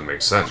wait, that doesn't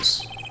make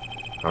sense.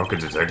 How could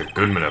Detective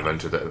Goodman have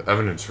entered the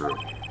evidence room?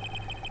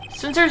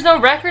 Since there's no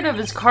record of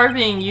his card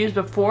being used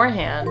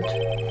beforehand,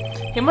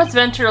 he must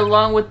have entered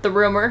along with the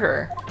real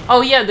murderer. Oh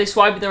yeah, they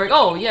swipe and they're like,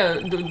 oh yeah,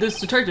 this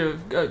detective,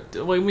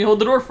 let me hold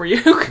the door for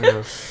you.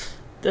 Yeah.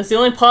 That's the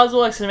only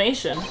plausible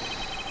explanation.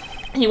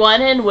 He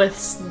went in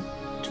with,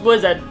 what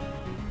is that?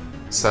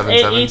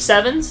 Eight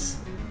sevens?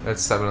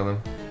 That's 7 of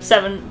them.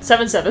 Seven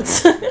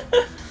sevens.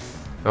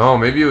 Oh,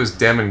 maybe it was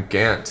Damon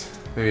Gant.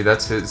 Maybe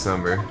that's his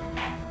number.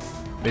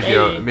 Maybe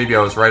Hey. maybe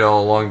I was right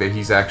all along that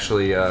he's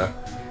actually a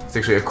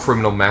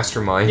criminal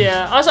mastermind.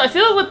 Yeah. Also, I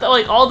feel with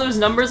like all those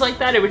numbers like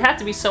that, it would have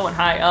to be someone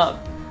high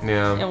up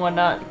Yeah. and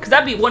whatnot. Because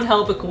that'd be one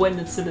hell of a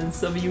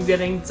coincidence of you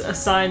getting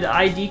assigned an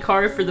ID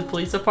card for the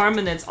police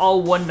department. And it's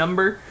all one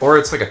number. Or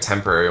it's like a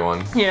temporary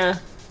one. Yeah.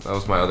 That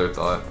was my other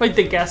thought. Like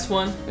the guess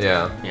one.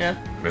 Yeah. Yeah.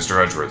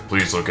 Mr. Edgeworth,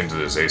 please look into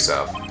this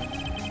ASAP.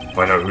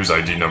 Find out whose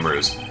ID number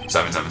is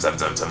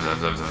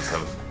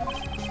 777777777.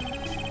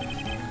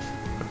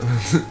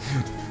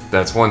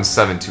 That's 1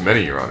 7 too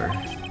many, Your Honor.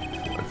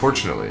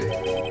 Unfortunately,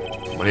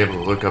 I'm unable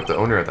to look up the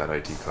owner of that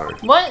ID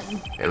card. What?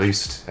 At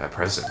least, at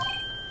present.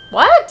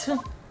 What?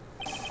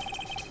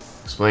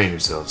 Explain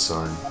yourself,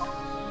 son.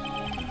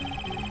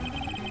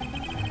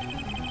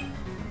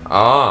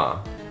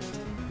 Ah.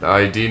 The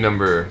ID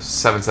number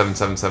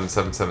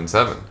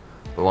 7777777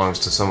 belongs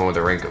to someone with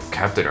the rank of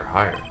captain or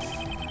higher.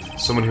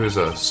 Someone who is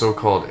a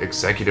so-called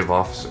executive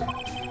officer.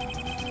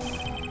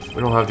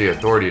 We don't have the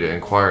authority to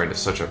inquire into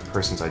such a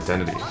person's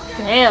identity.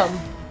 Damn.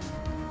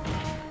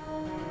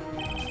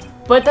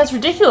 But that's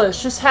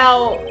ridiculous. Just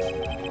how...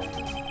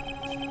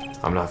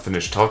 I'm not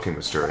finished talking,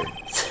 Mr. Wright.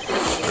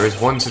 There is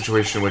one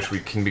situation in which we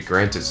can be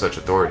granted such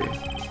authority.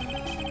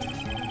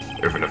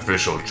 If an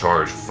official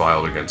charge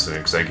filed against an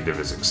executive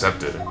is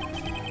accepted.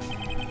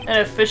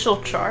 An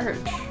official charge.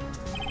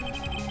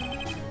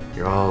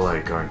 You're all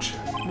alike, aren't you?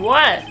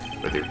 What?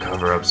 With your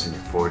cover-ups and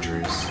your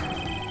forgeries.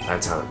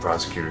 That's how the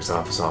prosecutor's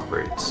office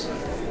operates.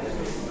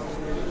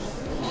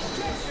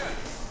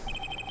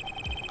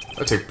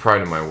 I take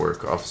pride in my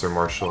work, Officer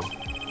Marshall.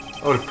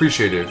 I would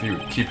appreciate it if you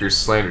would keep your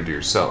slander to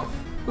yourself.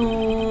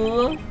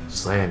 Ooh.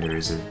 Slander,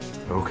 is it?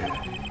 Okay.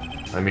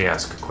 Let me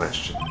ask a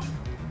question.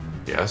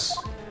 Yes?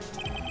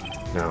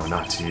 No,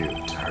 not to you.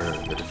 To her,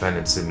 the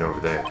defendant sitting over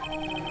there.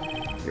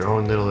 Your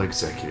own little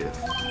executive.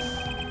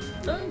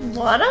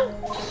 What?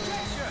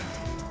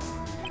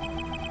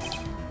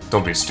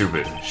 Don't be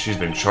stupid. She's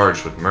been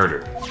charged with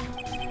murder.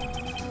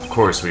 Of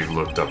course we've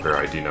looked up her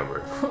ID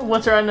number.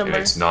 What's her number?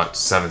 And it's not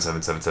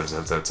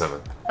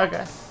 7777777.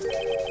 Okay.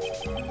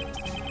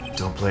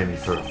 Don't play me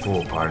for a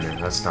fool, partner.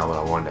 That's not what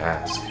I wanted to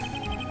ask.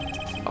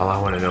 All I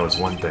want to know is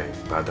one thing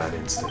about that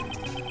incident.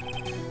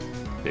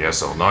 The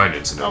SL-9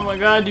 incident. Oh my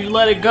god, dude,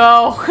 let it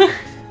go.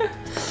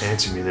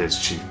 Answer me this,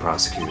 Chief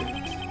Prosecutor.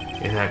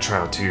 In that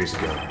trial 2 years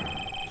ago,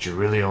 did you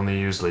really only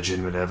use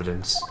legitimate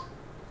evidence?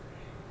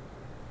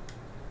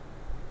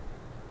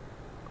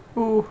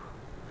 Ooh.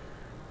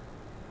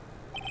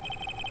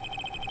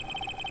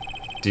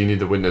 Do you need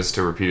the witness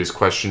to repeat his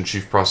question,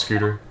 Chief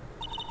Prosecutor?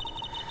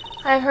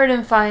 I heard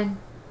him fine.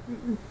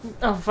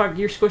 Oh fuck,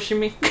 you're squishing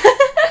me.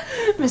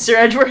 Mr.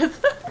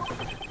 Edgeworth.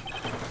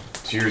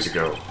 2 years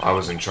ago, I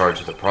was in charge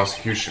of the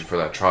prosecution for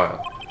that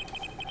trial.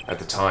 At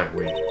the time,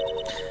 we...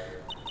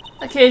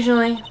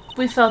 Occasionally,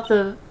 we felt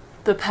the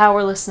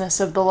powerlessness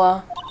of the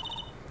law.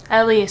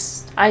 At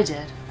least, I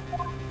did.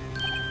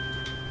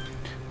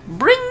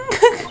 Bring!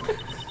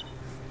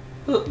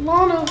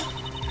 Lana!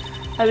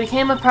 I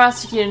became a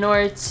prosecutor in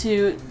order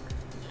to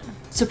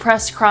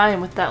suppress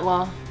crime with that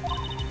law.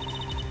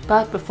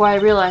 But before I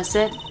realized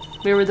it,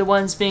 we were the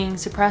ones being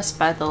suppressed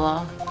by the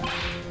law.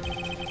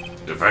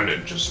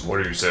 Defendant, just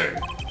what are you saying?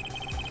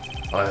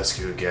 I'll ask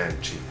you again,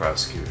 Chief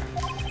Prosecutor.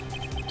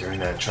 During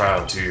that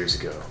trial 2 years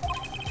ago,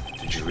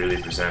 did you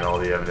really present all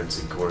the evidence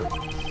in court?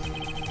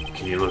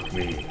 Can you look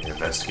me, an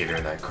investigator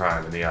in that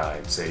crime, in the eye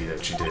and say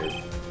that you did?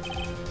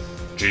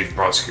 Chief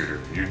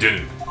Prosecutor, you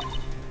didn't.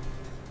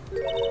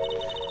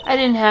 I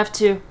didn't have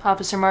to,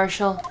 Officer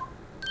Marshall.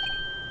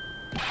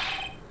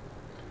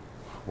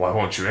 Why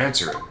won't you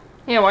answer him?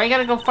 Yeah, why you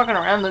gotta go fucking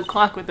around the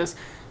clock with this?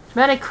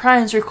 Dramatic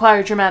crimes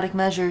require dramatic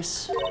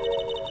measures.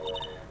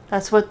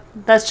 That's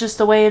just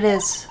the way it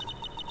is.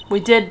 We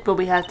did what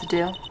we had to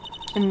do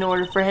in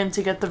order for him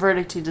to get the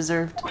verdict he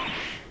deserved.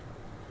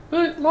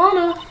 But,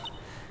 Lana...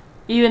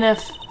 Even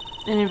if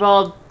it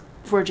involved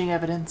forging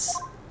evidence.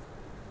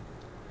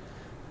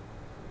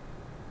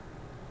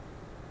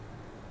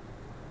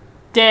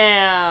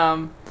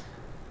 Damn.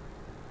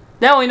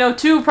 Now we know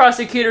 2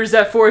 prosecutors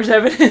that forged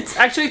evidence.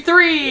 Actually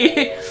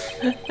 3!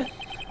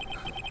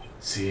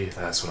 See,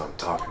 that's what I'm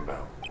talking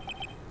about.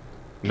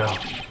 No.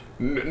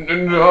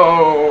 No,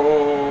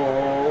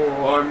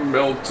 I'm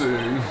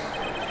melting.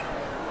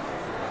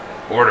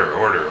 Order,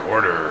 order,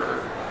 order.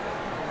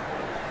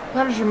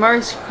 Why did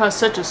remarks cause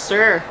such a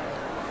stir?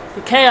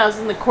 The chaos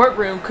in the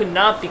courtroom could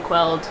not be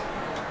quelled.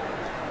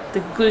 The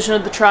conclusion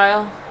of the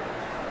trial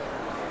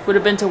would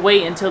have been to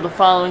wait until the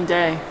following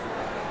day.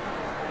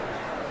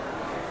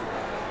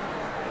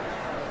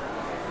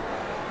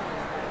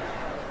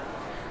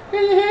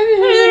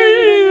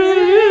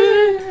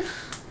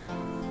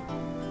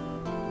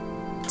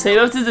 Say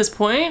up to this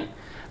point?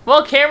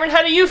 Well, Cameron,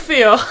 how do you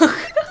feel?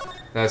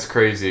 That's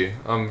crazy.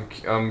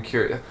 I'm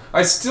curious.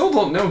 I still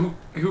don't know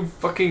who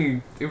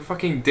fucking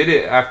did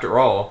it after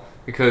all,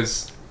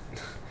 because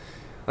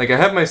like I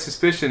have my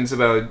suspicions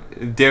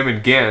about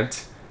Damon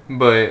Gant,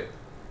 but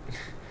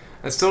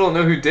I still don't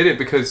know who did it,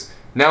 because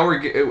now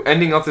we're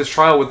ending off this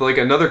trial with like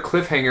another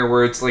cliffhanger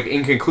where it's like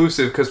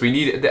inconclusive because we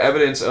need the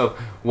evidence of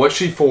what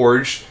she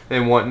forged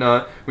and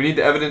whatnot. We need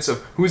the evidence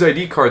of whose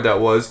ID card that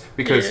was,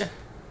 because Yeah.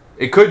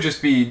 It could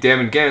just be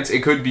Damon Gantz.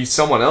 It could be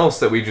someone else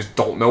that we just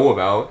don't know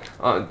about.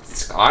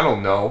 I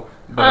don't know.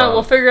 But,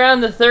 we'll figure out on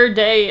the 3rd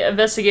day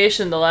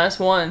investigation, the last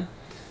one.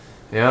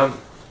 Yeah,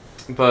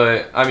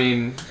 but I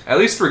mean, at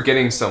least we're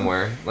getting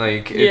somewhere.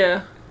 Like,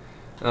 Yeah.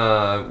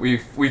 we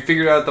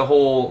figured out the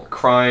whole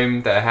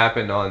crime that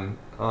happened on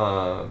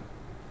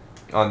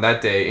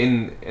that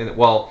day.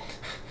 Well,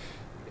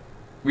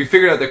 we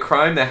figured out the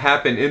crime that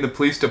happened in the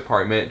police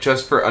department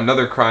just for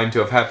another crime to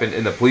have happened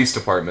in the police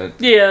department.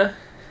 Yeah.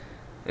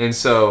 And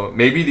so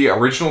maybe the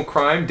original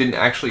crime didn't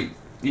actually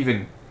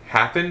even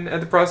happen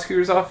at the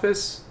prosecutor's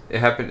office. It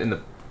happened in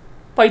the...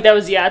 Like that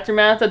was the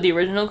aftermath of the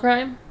original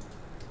crime?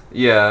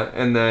 Yeah,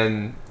 and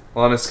then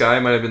Lana Skye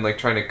might have been like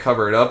trying to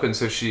cover it up, and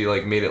so she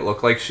like made it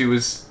look like she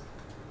was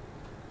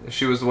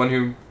the one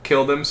who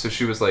killed him, so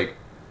she was like...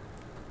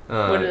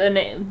 what a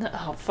name?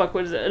 Oh fuck!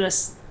 What is it? An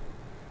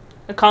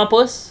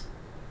accomplice?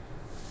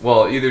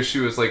 Well, either she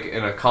was like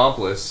an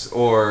accomplice,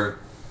 or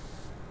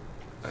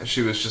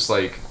she was just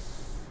like...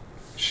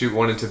 She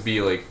wanted to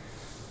be like...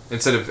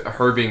 Instead of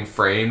her being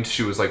framed,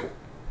 she was like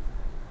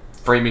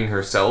framing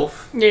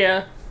herself.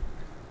 Yeah.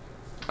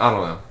 I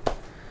don't know.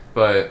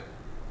 But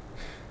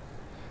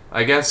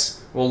I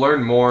guess we'll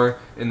learn more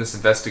in this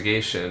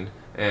investigation,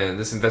 and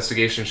this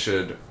investigation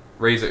should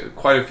raise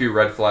quite a few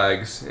red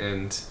flags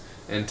and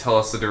tell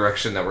us the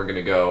direction that we're going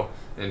to go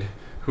and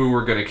who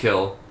we're going to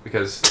kill,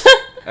 because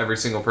every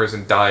single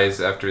person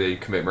dies after they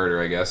commit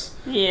murder, I guess.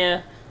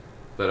 Yeah.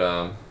 But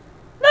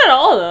Not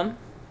all of them.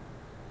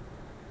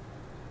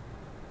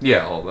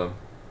 yeah, all of them.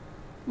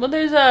 Well,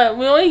 there's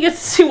we only get to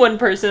see one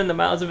person in the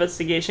Miles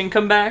investigation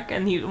come back,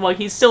 and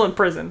he's still in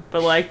prison,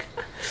 but like...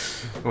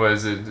 What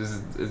is it?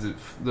 Is it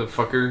the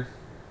fucker?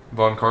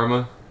 Von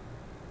Karma?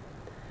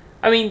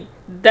 I mean,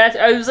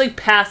 I was like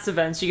past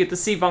events, you get to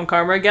see Von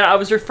Karma again. I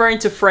was referring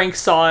to Frank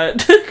Saw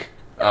It.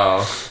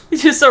 Oh.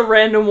 He's just a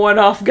random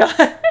one-off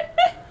guy.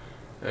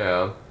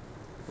 Yeah.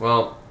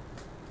 Well,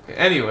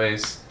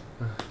 anyways,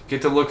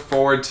 get to look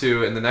forward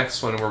to in the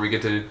next one where we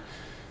get to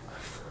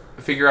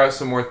figure out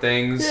some more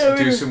things,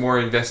 do some more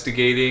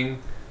investigating.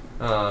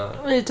 We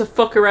need to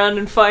fuck around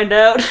and find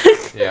out.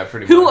 Yeah,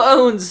 pretty much. Who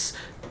owns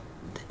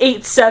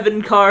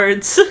 8-7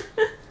 cards?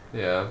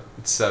 Yeah,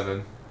 it's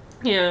 7.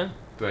 Yeah.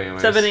 But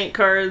anyways. 7-8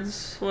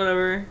 cards,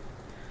 whatever.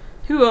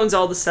 Who owns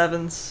all the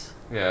 7s?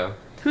 Yeah.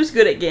 Who's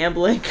good at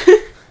gambling?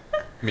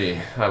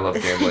 Me. I love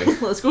gambling.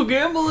 Let's go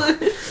gambling.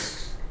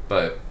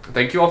 But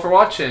thank you all for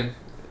watching.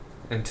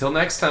 Until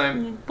next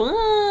time.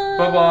 Bye.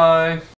 Bye-bye.